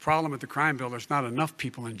 the problem with the crime bill, there's not enough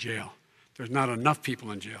people in jail. There's not enough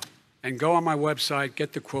people in jail. And go on my website,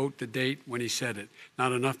 get the quote, the date when he said it.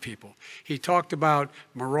 Not enough people. He talked about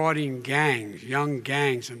marauding gangs, young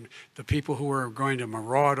gangs, and the people who are going to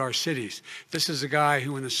maraud our cities. This is a guy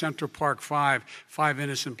who in the Central Park five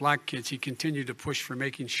innocent black kids, he continued to push for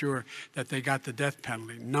making sure that they got the death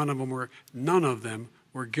penalty. None of them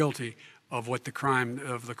were guilty of the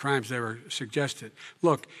crimes they were suggested.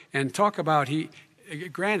 Look, and talk about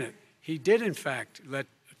granted, he did in fact let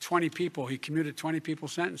 20 people, he commuted 20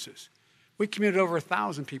 people's sentences. We commuted over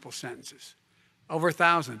 1,000 people's sentences. Over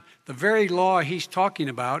 1,000. The very law he's talking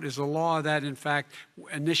about is a law that, in fact,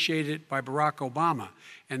 initiated by Barack Obama.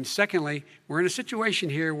 And secondly, we're in a situation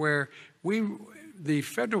here where the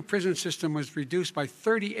federal prison system was reduced by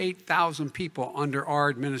 38,000 people under our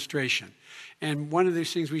administration. And one of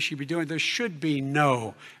these things we should be doing, there should be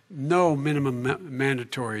no minimum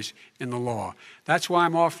mandatories in the law. That's why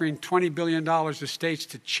I'm offering $20 billion to states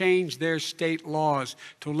to change their state laws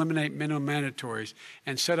to eliminate minimum mandatories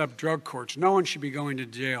and set up drug courts. No one should be going to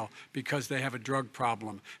jail because they have a drug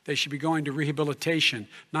problem. They should be going to rehabilitation,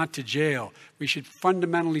 not to jail. We should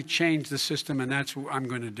fundamentally change the system, and that's what I'm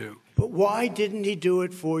going to do. But why didn't he do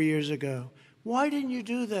it 4 years ago? Why didn't you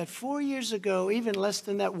do that 4 years ago, even less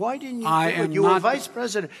than that? Why didn't you do it? You were vice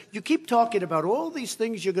president. You keep talking about all these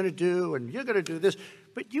things you're going to do, and you're going to do this.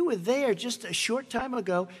 But you were there just a short time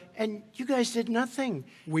ago, and you guys did nothing.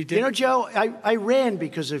 We did. You know, Joe, I ran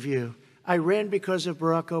because of you. I ran because of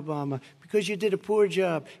Barack Obama, because you did a poor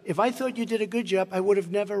job. If I thought you did a good job, I would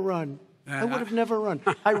have never run. I would have never run.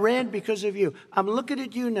 I ran because of you. I'm looking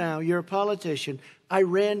at you now. You're a politician. I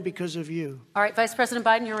ran because of you. All right, Vice President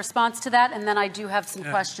Biden, your response to that, and then I do have some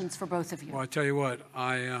questions for both of you. Well, I tell you what,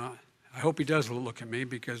 I hope he does look at me,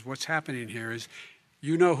 because what's happening here is,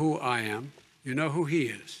 you know who I am, you know who he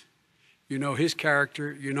is, you know his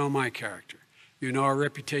character, you know my character, you know our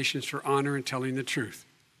reputations for honor and telling the truth.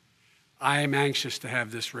 I am anxious to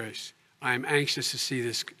have this race. I am anxious to see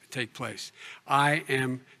this take place.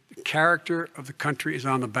 The character of the country is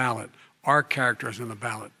on the ballot. Our character is on the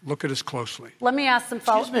ballot. Look at us closely. Let me ask some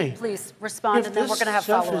follow-up. Please respond, and then we're going to have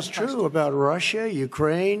follow-up questions. If this stuff is true about Russia,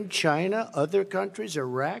 Ukraine, China, other countries,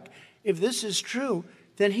 Iraq, if this is true,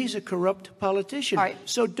 then he's a corrupt politician. All right.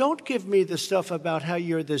 So don't give me the stuff about how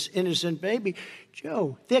you're this innocent baby.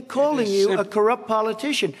 Joe, they're calling you a corrupt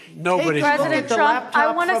politician. Nobody's President Trump,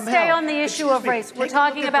 I want to stay on the issue of race. We're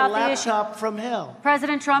talking about the issue. Laptop from hell.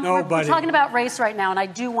 President Trump, we're talking about race right now, and I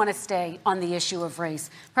do want to stay on the issue of race.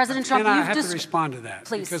 President Trump, I have to respond to that.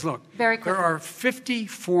 Please, because look, very quickly. There are 50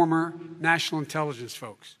 former national intelligence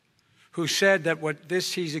folks who said that what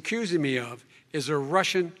he's accusing me of is a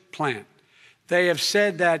Russian plant. They have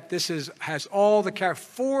said that this has all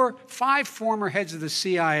the five former heads of the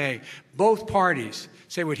CIA, both parties,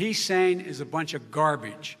 say what he's saying is a bunch of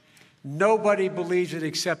garbage. Nobody believes it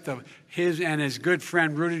except his and his good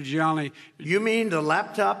friend Rudy Giuliani. You mean the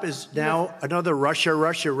laptop is now another Russia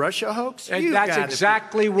hoax? That's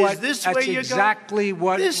exactly what. Is this where you're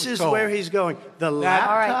going? This is where he's going. The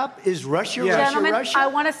laptop is Russia, Gentlemen, Russia, Russia. I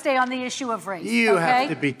want to stay on the issue of race. You have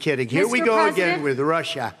to be kidding. Here we go again with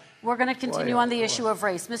Russia. We're going to continue on the issue of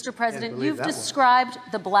race. Mr. President, you've described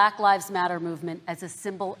the Black Lives Matter movement as a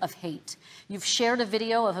symbol of hate. You've shared a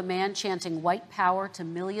video of a man chanting white power to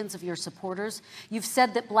millions of your supporters. You've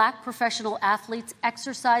said that black professional athletes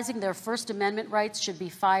exercising their First Amendment rights should be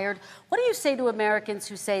fired. What do you say to Americans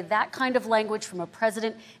who say that kind of language from a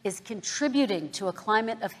president is contributing to a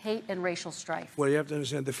climate of hate and racial strife? Well, you have to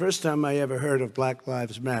understand, the first time I ever heard of Black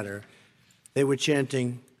Lives Matter, they were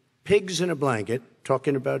chanting pigs in a blanket,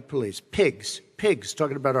 talking about police. Pigs,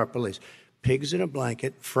 talking about our police. Pigs in a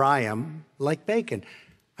blanket, fry them like bacon.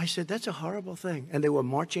 I said, that's a horrible thing. And they were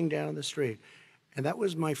marching down the street. And that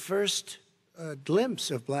was my first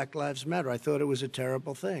glimpse of Black Lives Matter. I thought it was a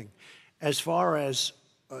terrible thing. As far as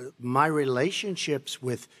my relationships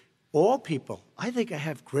with all people. I think I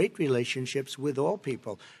have great relationships with all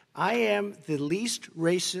people. I am the least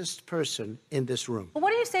racist person in this room. But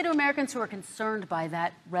what do you say to Americans who are concerned by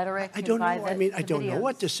that rhetoric? I don't know. I mean, I don't know videos?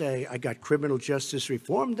 what to say. I got criminal justice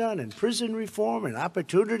reform done and prison reform and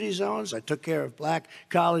opportunity zones. I took care of black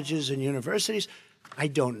colleges and universities. I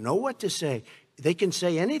don't know what to say. They can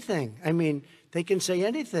say anything. I mean, they can say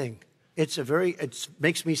anything. It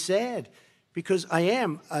makes me sad because I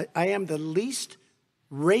am the least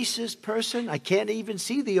racist person. I can't even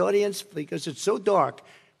see the audience because it's so dark.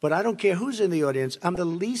 But I don't care who's in the audience. I'm the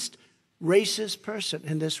least racist person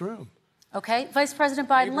in this room. Okay. Vice President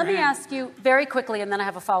Biden, let me ask you very quickly, and then I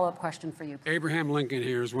have a follow-up question for you. Abraham Lincoln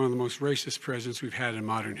here is one of the most racist presidents we've had in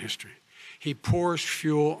modern history. He pours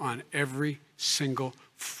fuel on every single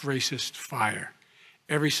racist fire.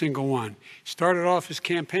 Every single one. Started off his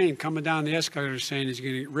campaign coming down the escalator saying he's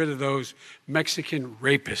going to get rid of those Mexican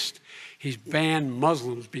rapists. He's banned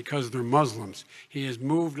Muslims because they're Muslims. He has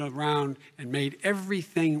moved around and made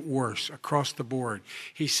everything worse across the board.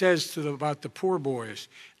 He says about the poor boys,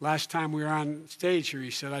 last time we were on stage here,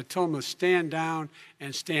 he said, I told them to stand down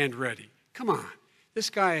and stand ready. Come on. This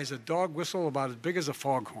guy has a dog whistle about as big as a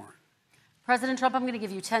foghorn. President Trump, I'm going to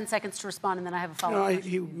give you 10 seconds to respond, and then I have a follow-up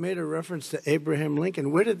question. He made a reference to Abraham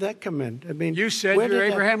Lincoln. Where did that come in? I mean, you said you're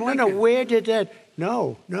Abraham Lincoln. No, where did that?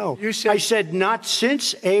 No. You said, I said not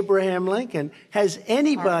since Abraham Lincoln has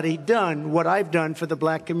anybody done what I've done for the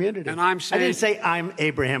black community. And I'm saying, I didn't say I'm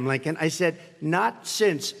Abraham Lincoln. I said not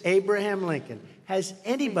since Abraham Lincoln has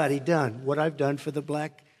anybody done what I've done for the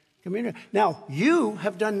black community. Now, you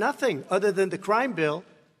have done nothing other than the crime bill,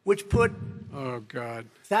 which put oh, God.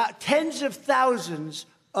 Tens of thousands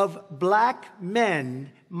of black men,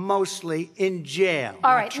 mostly, in jail.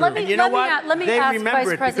 All right, let me ask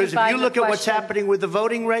Vice President because if you look at what's happening with the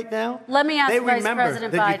voting right now, let me ask they Vice remember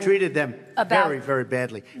President that Biden you treated them very, very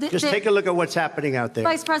badly. Just take a look at what's happening out there.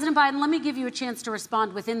 Vice President Biden, let me give you a chance to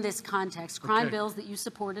respond within this context. Crime bills that you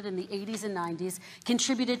supported in the 80s and 90s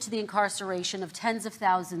contributed to the incarceration of tens of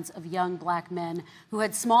thousands of young black men who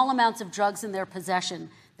had small amounts of drugs in their possession.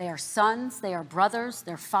 They are sons, they are brothers,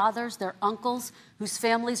 they're fathers, they're uncles, whose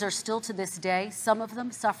families are still to this day, some of them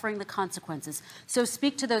suffering the consequences. So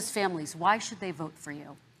speak to those families. Why should they vote for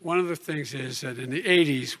you? One of the things is that in the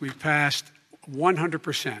 80s, we passed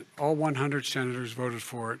 100%, all 100 senators voted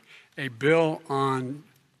for it, a bill on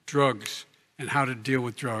drugs and how to deal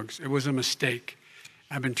with drugs. It was a mistake.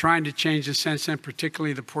 I've been trying to change it since then,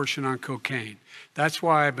 particularly the portion on cocaine. That's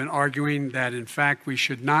why I've been arguing that, in fact, we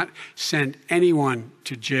should not send anyone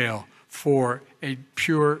to jail for a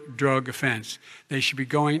pure drug offense. They should be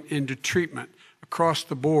going into treatment across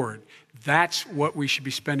the board. That's what we should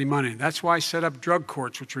be spending money on. That's why I set up drug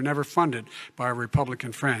courts, which were never funded by our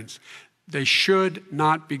Republican friends. They should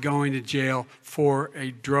not be going to jail for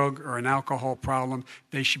a drug or an alcohol problem.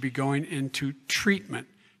 They should be going into treatment.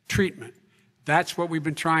 That's what we've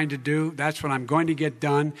been trying to do. That's what I'm going to get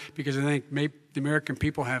done because I think maybe the American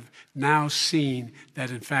people have now seen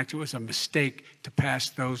that, in fact, it was a mistake to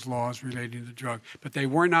pass those laws relating to drug. But they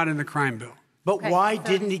were not in the crime bill. But why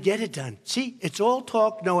didn't he get it done? See, it's all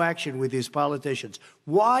talk, no action with these politicians.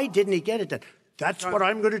 Why didn't he get it done? That's what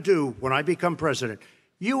I'm going to do when I become president.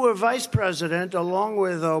 You were vice president along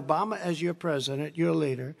with Obama as your president, your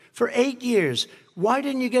leader, for 8 years. Why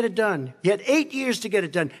didn't you get it done? You had 8 years to get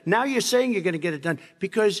it done. Now you're saying you're going to get it done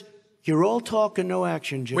because you're all talk and no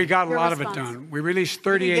action, Jim. We got a lot of it done. We released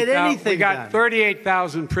 38,000. We got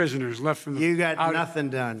 38,000 prisoners left from the. You got nothing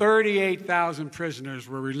done. 38,000 prisoners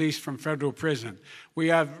were released from federal prison.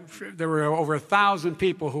 There were over 1,000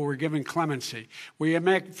 people who were given clemency.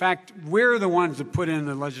 In fact, we're the ones that put in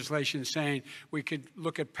the legislation saying we could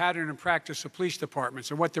look at pattern and practice of police departments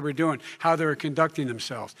and what they were doing, how they were conducting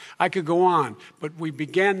themselves. I could go on, but we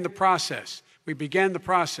began the process.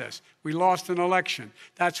 We lost an election.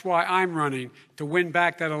 That's why I'm running to win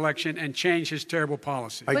back that election and change his terrible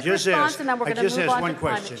policy. I just asked one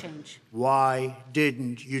question. Why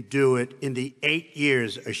didn't you do it in the 8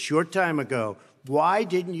 years, a short time ago? Why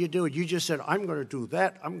didn't you do it? You just said, I'm going to do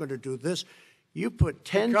that. I'm going to do this. You put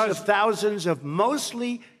tens of thousands of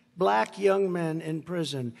mostly black young men in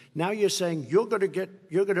prison. Now you're saying you're going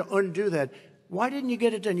to undo that. Why didn't you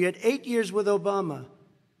get it done? You had 8 years with Obama.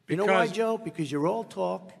 You know why, Joe? Because you're all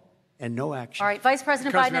talk and no action. All right, Vice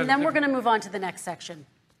President Biden, and then we're going to move on to the next section.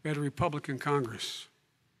 We had a Republican Congress.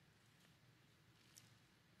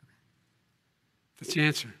 That's the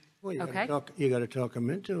answer. Well, you Okay. got to talk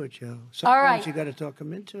them into it, Joe. Sometimes All right. you got to talk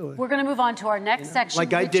them into it. We're going to move on to our next section,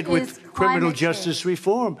 Like I which did is with criminal climate justice change.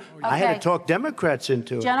 reform. I had Okay. to talk Democrats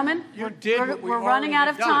into it. Gentlemen, You did what we we're running out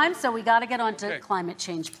of already done. time, so we got to get on to Okay. climate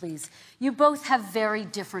change, please. You both have very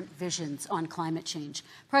different visions on climate change.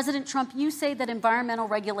 President Trump, you say that environmental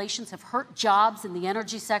regulations have hurt jobs in the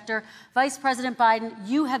energy sector. Vice President Biden,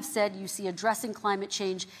 you have said you see addressing climate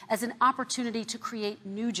change as an opportunity to create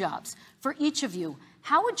new jobs. For each of you,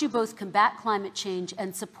 how would you both combat climate change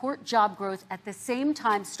and support job growth at the same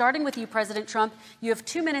time? Starting with you, President Trump, you have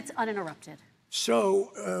 2 minutes uninterrupted.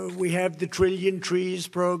 So we have the Trillion Trees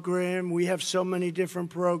program. We have so many different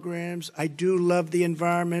programs. I do love the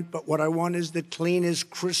environment, but what I want is the cleanest,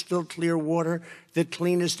 crystal clear water, the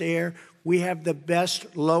cleanest air. We have the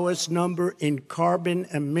best, lowest number in carbon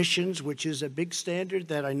emissions, which is a big standard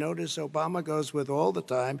that I notice Obama goes with all the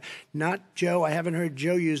time. Not Joe. I haven't heard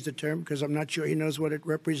Joe use the term because I'm not sure he knows what it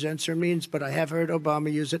represents or means, but I have heard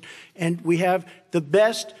Obama use it. And we have the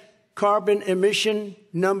best carbon emission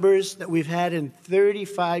numbers that we've had in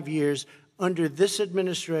 35 years under this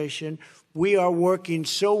administration. We are working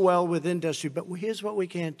so well with industry, but here's what we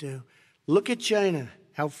can't do. Look at China,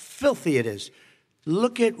 how filthy it is.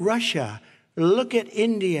 Look at Russia. Look at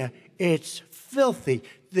India. It's filthy.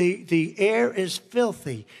 The air is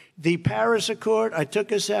filthy. The Paris Accord, I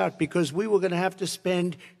took us out because we were going to have to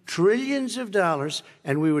spend trillions of dollars,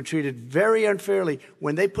 and we were treated very unfairly.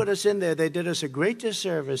 When they put us in there, they did us a great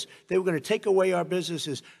disservice. They were going to take away our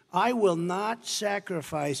businesses. I will not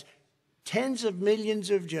sacrifice tens of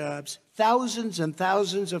millions of jobs, thousands and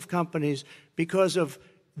thousands of companies because of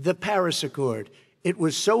the Paris Accord. It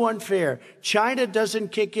was so unfair. China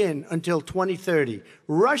doesn't kick in until 2030.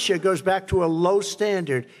 Russia goes back to a low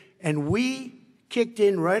standard, and we kicked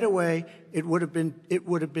in right away. It would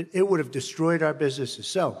have destroyed our businesses.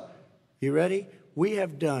 So, you ready? We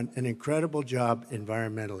have done an incredible job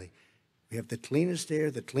environmentally. We have the cleanest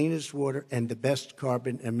air, the cleanest water, and the best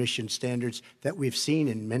carbon emission standards that we've seen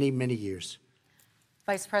in many, many years.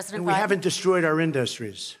 Vice President And we Biden. haven't destroyed our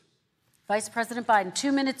industries. Vice President Biden,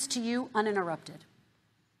 2 minutes to you, uninterrupted.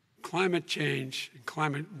 Climate change and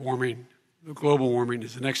climate warming, the global warming,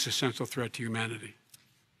 is an existential threat to humanity.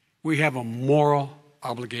 We have a moral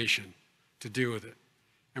obligation to deal with it.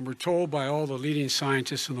 And we're told by all the leading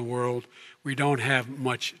scientists in the world we don't have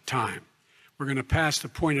much time. We're going to pass the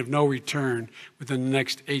point of no return within the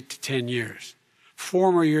next 8 to 10 years.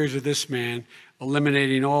 4 more years of this man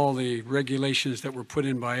eliminating all the regulations that were put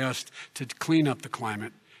in by us to clean up the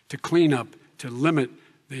climate, to limit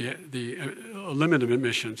limit of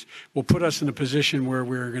emissions will put us in a position where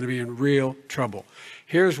we're going to be in real trouble.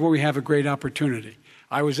 Here's where we have a great opportunity.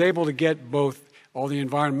 I was able to get both all the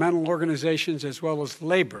environmental organizations as well as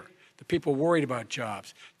labor, the people worried about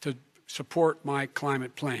jobs, to support my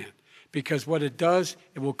climate plan. Because what it does,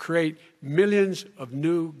 it will create millions of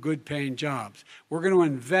new good-paying jobs. We're going to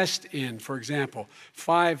invest in, for example,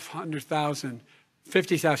 50,000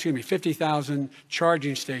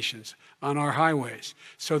 charging stations on our highways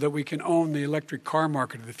so that we can own the electric car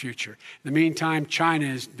market of the future. In the meantime, China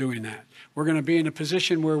is doing that. We're going to be in a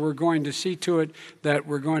position where we're going to see to it that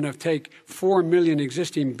we're going to take 4 million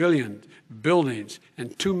existing buildings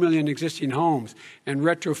and 2 million existing homes and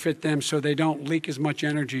retrofit them so they don't leak as much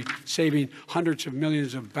energy, saving hundreds of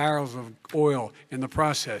millions of barrels of oil in the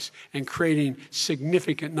process and creating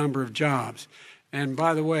significant number of jobs. And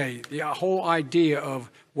by the way, the whole idea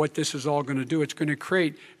of what this is all going to do, it's going to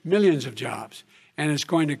create millions of jobs, and it's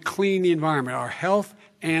going to clean the environment. Our health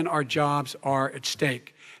and our jobs are at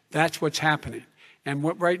stake. That's what's happening. And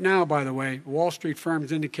what right now, by the way, Wall Street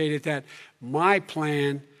firms indicated that my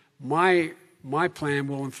plan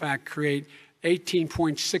will in fact create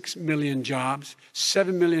 18.6 million jobs,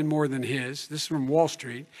 7 million more than his. This is from Wall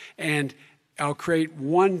Street. And I'll create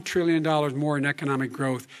 $1 trillion more in economic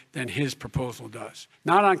growth than his proposal does.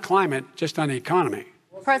 Not on climate, just on the economy.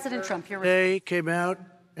 President Trump, you're They came out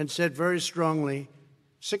and said very strongly,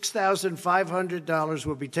 $6,500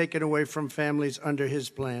 will be taken away from families under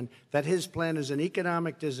his plan, that his plan is an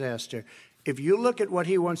economic disaster. If you look at what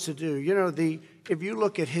he wants to do, if you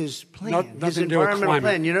look at his plan, his environmental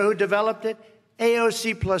plan, you know who developed it?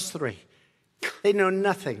 AOC plus 3. They know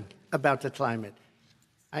nothing about the climate.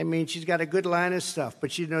 I mean, she's got a good line of stuff,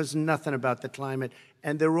 but she knows nothing about the climate.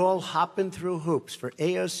 And they're all hopping through hoops for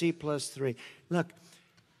AOC plus 3. Look,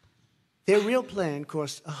 their real plan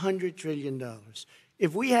costs $100 trillion.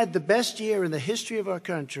 If we had the best year in the history of our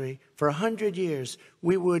country for 100 years,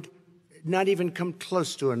 we would not even come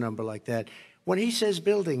close to a number like that. When he says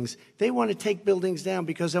buildings, they want to take buildings down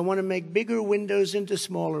because they want to make bigger windows into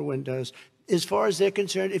smaller windows. as far as they're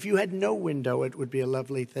concerned, if you had no window, it would be a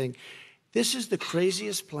lovely thing. This is the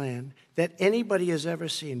craziest plan that anybody has ever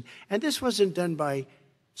seen. And this wasn't done by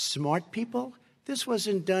smart people. This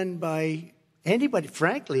wasn't done by anybody.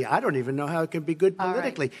 Frankly, I don't even know how it can be good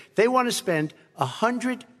politically. Right. They want to spend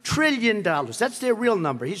 $100 trillion. That's their real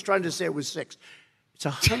number. He's trying to say it was 6. It's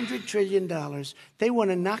 $100 trillion. They want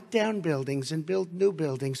to knock down buildings and build new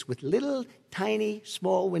buildings with little, tiny,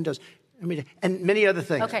 small windows. I mean, and many other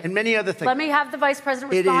things. Okay. And many other things. Let me have the Vice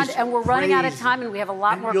President respond, and we're running out of time, and we have a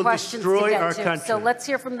lot more questions to get to. Country. So let's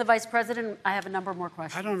hear from the Vice President. I have a number more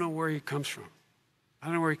questions. I don't know where he comes from. I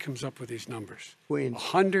don't know where he comes up with these numbers. Queens.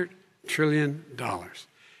 $100 trillion.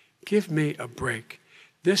 Give me a break.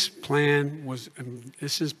 This plan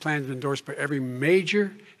been endorsed by every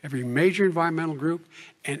major environmental group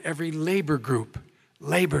and every labor group.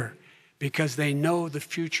 Labor, because they know the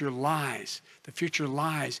future lies. The future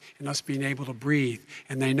lies in us being able to breathe,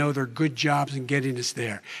 and they know there are good jobs in getting us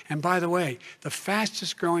there. And by the way, the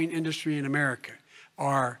fastest growing industry in America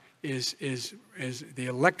is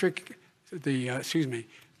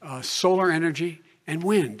solar energy and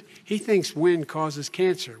wind. He thinks wind causes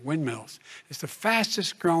cancer, windmills. It's the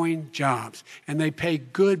fastest growing jobs, and they pay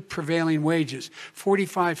good prevailing wages,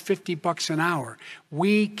 $45, $50 an hour.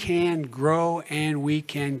 We can grow and we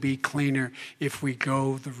can be cleaner if we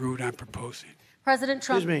go the route I'm proposing. President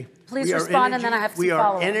Trump, please respond, and then I have some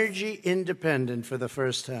follow-ups. We are energy independent for the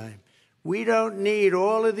first time. We don't need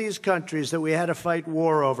all of these countries that we had to fight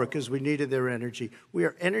war over because we needed their energy. We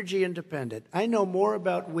are energy independent. I know more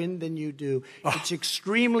about wind than you do. It's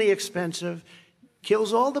extremely expensive,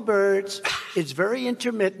 kills all the birds, it's very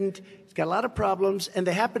intermittent, it's got a lot of problems, and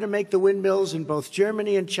they happen to make the windmills in both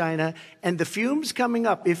Germany and China. And the fumes coming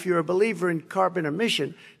up, if you're a believer in carbon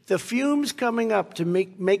emission, the fumes coming up to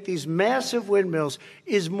make these massive windmills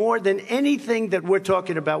is more than anything that we're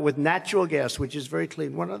talking about with natural gas, which is very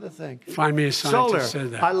clean. One other thing. Find me a scientist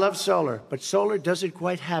said that. I love solar, but solar doesn't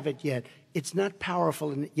quite have it yet. It's not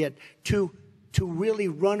powerful yet to really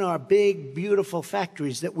run our big, beautiful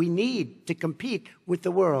factories that we need to compete with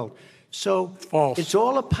the world. So false. It's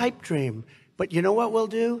all a pipe dream. But you know what we'll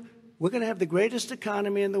do? We're going to have the greatest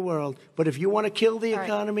economy in the world. But if you want to kill the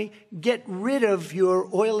economy, get rid of your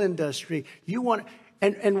oil industry. You want,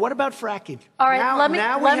 and what about fracking? All right, let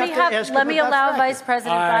me allow Vice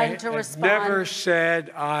President Biden to respond. I never said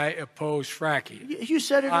I oppose fracking. You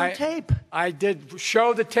said it on tape. I did.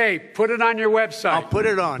 Show the tape. Put it on your website. I'll put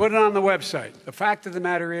it on. Put it on the website. The fact of the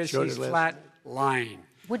matter is he's flat lying.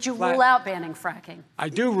 Would you rule out banning fracking? I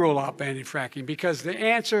do rule out banning fracking because the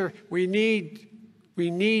answer, we need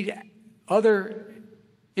other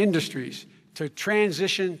industries to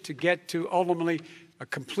transition to get to ultimately a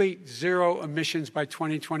complete zero emissions by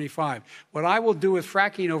 2025. What I will do with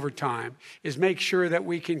fracking over time is make sure that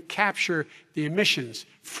we can capture the emissions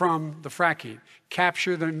from the fracking,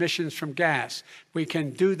 capture the emissions from gas. We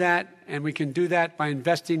can do that, and we can do that by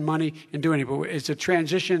investing money in doing it. But it's a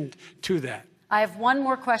transition to that. I have one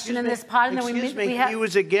more question in this pod, and then we have. He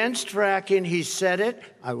was against fracking. He said it.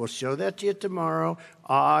 I will show that to you tomorrow.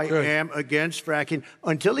 I am against fracking.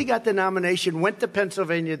 Until he got the nomination, went to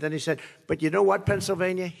Pennsylvania, then he said, but you know what,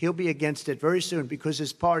 Pennsylvania? He'll be against it very soon because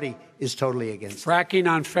his party is totally against it. Fracking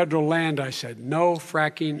on federal land, I said. No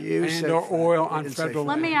fracking or oil on federal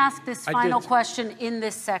land. Let me ask this final question in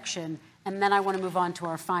this section, and then I want to move on to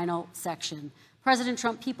our final section. President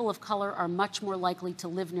Trump, people of color are much more likely to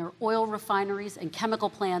live near oil refineries and chemical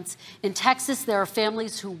plants. In Texas, there are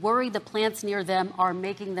families who worry the plants near them are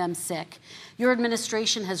making them sick. Your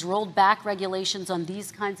administration has rolled back regulations on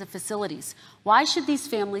these kinds of facilities. Why should these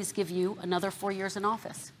families give you another 4 years in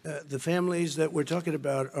office? The families that we're talking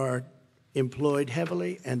about are employed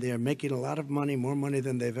heavily, and they're making a lot of money, more money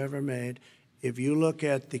than they've ever made. If you look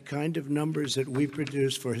at the kind of numbers that we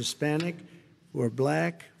produce for Hispanic, for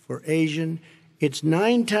Black, for Asian, it's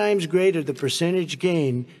 9 times greater, the percentage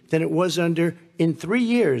gain, than it was in 3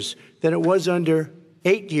 years, than it was under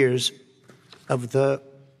 8 years of the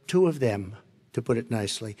 2 of them, to put it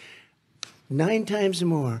nicely. 9 times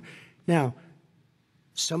more. Now,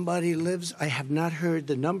 somebody lives, I have not heard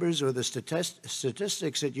the numbers or the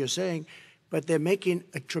statistics that you're saying, but they're making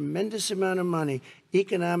a tremendous amount of money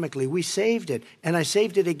economically. We saved it, and I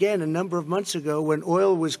saved it again a number of months ago when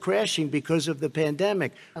oil was crashing because of the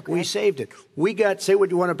pandemic. Okay. We saved it. We got, say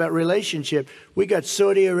what you want about relationship, we got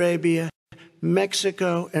Saudi Arabia,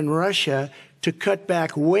 Mexico, and Russia to cut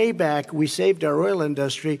back, way back. We saved our oil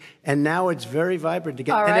industry, and now it's very vibrant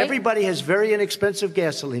again. And everybody has very inexpensive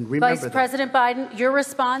gasoline. Remember that. Vice President Biden, your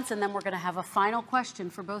response, and then we're going to have a final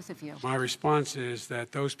question for both of you. My response is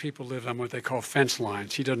that those people live on what they call fence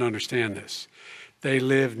lines. He doesn't understand this. They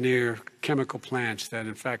live near chemical plants that,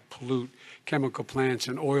 in fact, pollute, chemical plants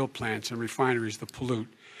and oil plants and refineries that pollute.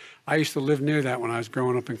 I used to live near that when I was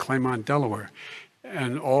growing up in Claymont, Delaware.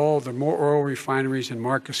 And more oil refineries in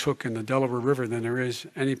Marcus Hook and the Delaware River than there is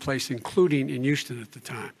any place, including in Houston at the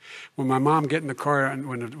time. When my mom get in the car and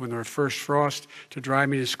when there was first frost to drive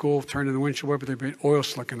me to school, turn in the windshield wiper, there'd be oil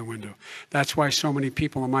slick in the window. That's why so many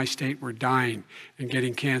people in my state were dying and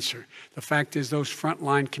getting cancer. The fact is, those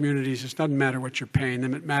frontline communities, it doesn't matter what you're paying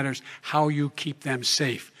them, it matters how you keep them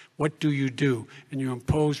safe. What do? And you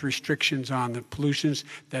impose restrictions on the pollutions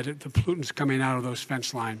the pollutants coming out of those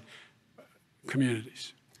fence line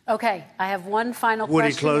communities. Okay, I have one final question.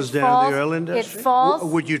 Would he close down the oil industry? It falls.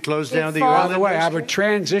 Would you close down the oil industry? By the way, I would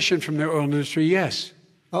transition from the oil industry, yes.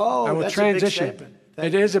 Oh, I would that's transition. a big statement.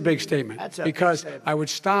 It is a big statement. That's a because big statement. I would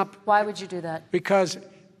stop. Why would you do that? Because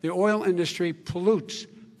the oil industry pollutes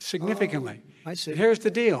significantly. Oh, I see. Here's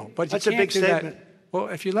the deal. But That's you a can't big do statement. that. Well,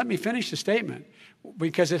 if you let me finish the statement,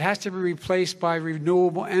 because it has to be replaced by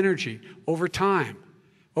renewable energy over time.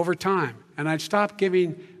 And I'd stop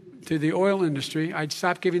giving to the oil industry, I'd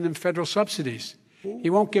stop giving them federal subsidies.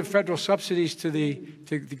 He won't give federal subsidies to the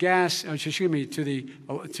gas,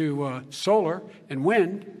 to solar and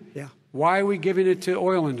wind. Yeah. Why are we giving it to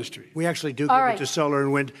oil industry? We actually do give it to solar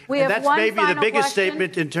and wind. We And have that's one maybe the final biggest question.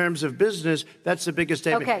 statement in terms of business. That's the biggest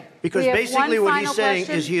statement. Okay. Because We have basically one what he's final saying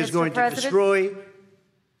question, is he is Mr. going to President. destroy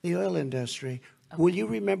the oil industry. Will you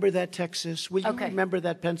remember that, Texas? Will you remember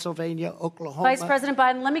that, Pennsylvania, Oklahoma? Vice President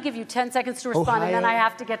Biden, let me give you 10 seconds to respond, and then I Ohio.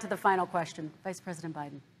 have to get to the final question. Vice President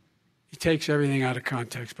Biden. He takes everything out of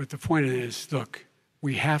context. But the point is, look,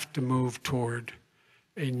 we have to move toward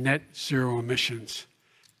a net zero emissions.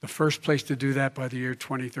 The first place to do that by the year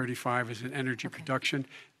 2035 is in energy production.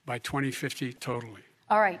 By 2050, totally.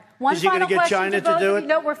 All right. One Is he final gonna get question China to to both do of it? you.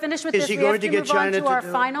 No, we're finished with Is this. he We going have to to get move on China to to our do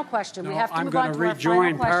it? final question. We have to I'm move on going to to our final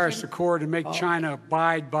rejoin Paris question. Accord and make China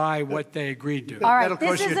abide by what they agreed to. All right, That'll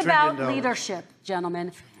this cost you is $1 about trillion. leadership,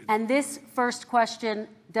 gentlemen. And this first question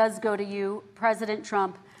does go to you, President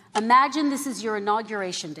Trump. Imagine this is your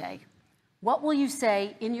inauguration day. What will you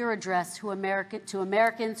say in your address to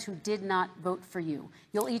Americans who did not vote for you?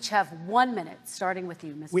 You'll each have 1 minute, starting with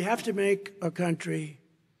you, Mr. We have to make our country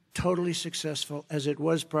totally successful as it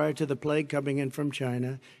was prior to the plague coming in from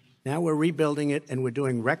China. Now we're rebuilding it, and we're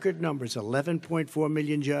doing record numbers, 11.4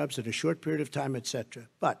 million jobs in a short period of time, et cetera.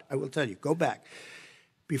 But I will tell you, go back.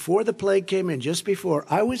 Before the plague came in, just before,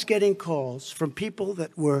 I was getting calls from people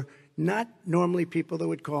that were not normally people that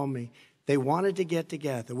would call me. They wanted to get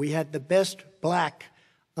together. We had the best black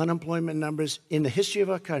unemployment numbers in the history of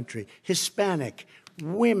our country. Hispanic,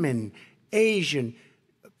 women, Asian,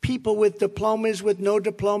 people with diplomas, with no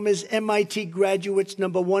diplomas, MIT graduates,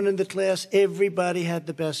 #1 in the class. Everybody had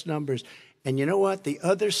the best numbers. And you know what? The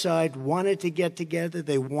other side wanted to get together.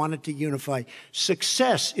 They wanted to unify.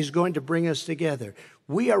 Success is going to bring us together.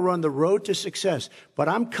 We are on the road to success. But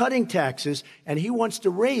I'm cutting taxes, and he wants to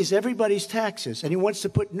raise everybody's taxes, and he wants to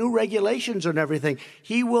put new regulations on everything.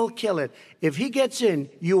 He will kill it. If he gets in,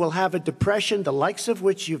 you will have a depression, the likes of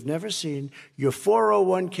which you've never seen. Your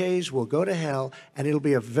 401ks will go to hell, and it'll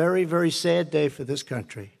be a very, very sad day for this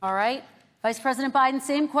country. All right. Vice President Biden,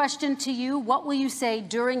 same question to you. What will you say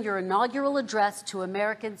during your inaugural address to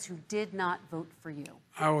Americans who did not vote for you?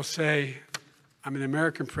 I will say, I'm an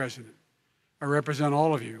American president. I represent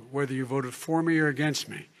all of you, whether you voted for me or against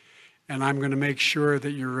me. And I'm going to make sure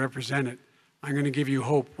that you're represented. I'm going to give you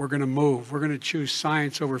hope. We're going to move. We're going to choose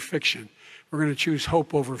science over fiction. We're going to choose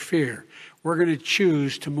hope over fear. We're going to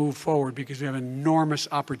choose to move forward because we have enormous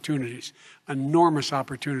opportunities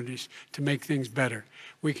to make things better.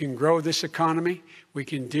 We can grow this economy. We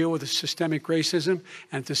can deal with the systemic racism.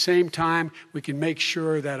 And at the same time, we can make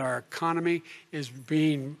sure that our economy is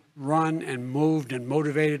being run and moved and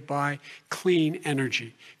motivated by clean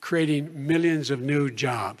energy, creating millions of new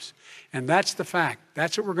jobs. And that's the fact.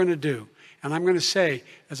 That's what we're going to do. And I'm going to say,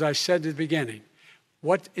 as I said at the beginning,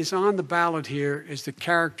 what is on the ballot here is the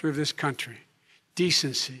character of this country.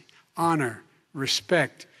 Decency, honor,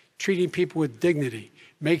 respect, treating people with dignity,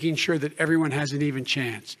 making sure that everyone has an even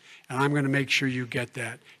chance. And I'm going to make sure you get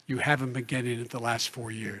that. You haven't been getting it the last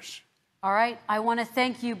 4 years. All right. I want to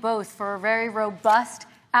thank you both for a very robust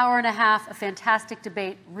hour and a half, a fantastic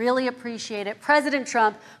debate. Really appreciate it. President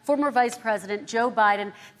Trump, former Vice President Joe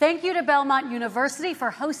Biden, thank you to Belmont University for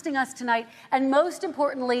hosting us tonight. And most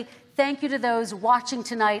importantly, thank you to those watching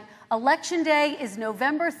tonight. Election Day is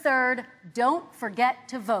November 3rd. Don't forget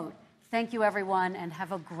to vote. Thank you, everyone, and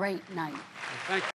have a great night. Thank you.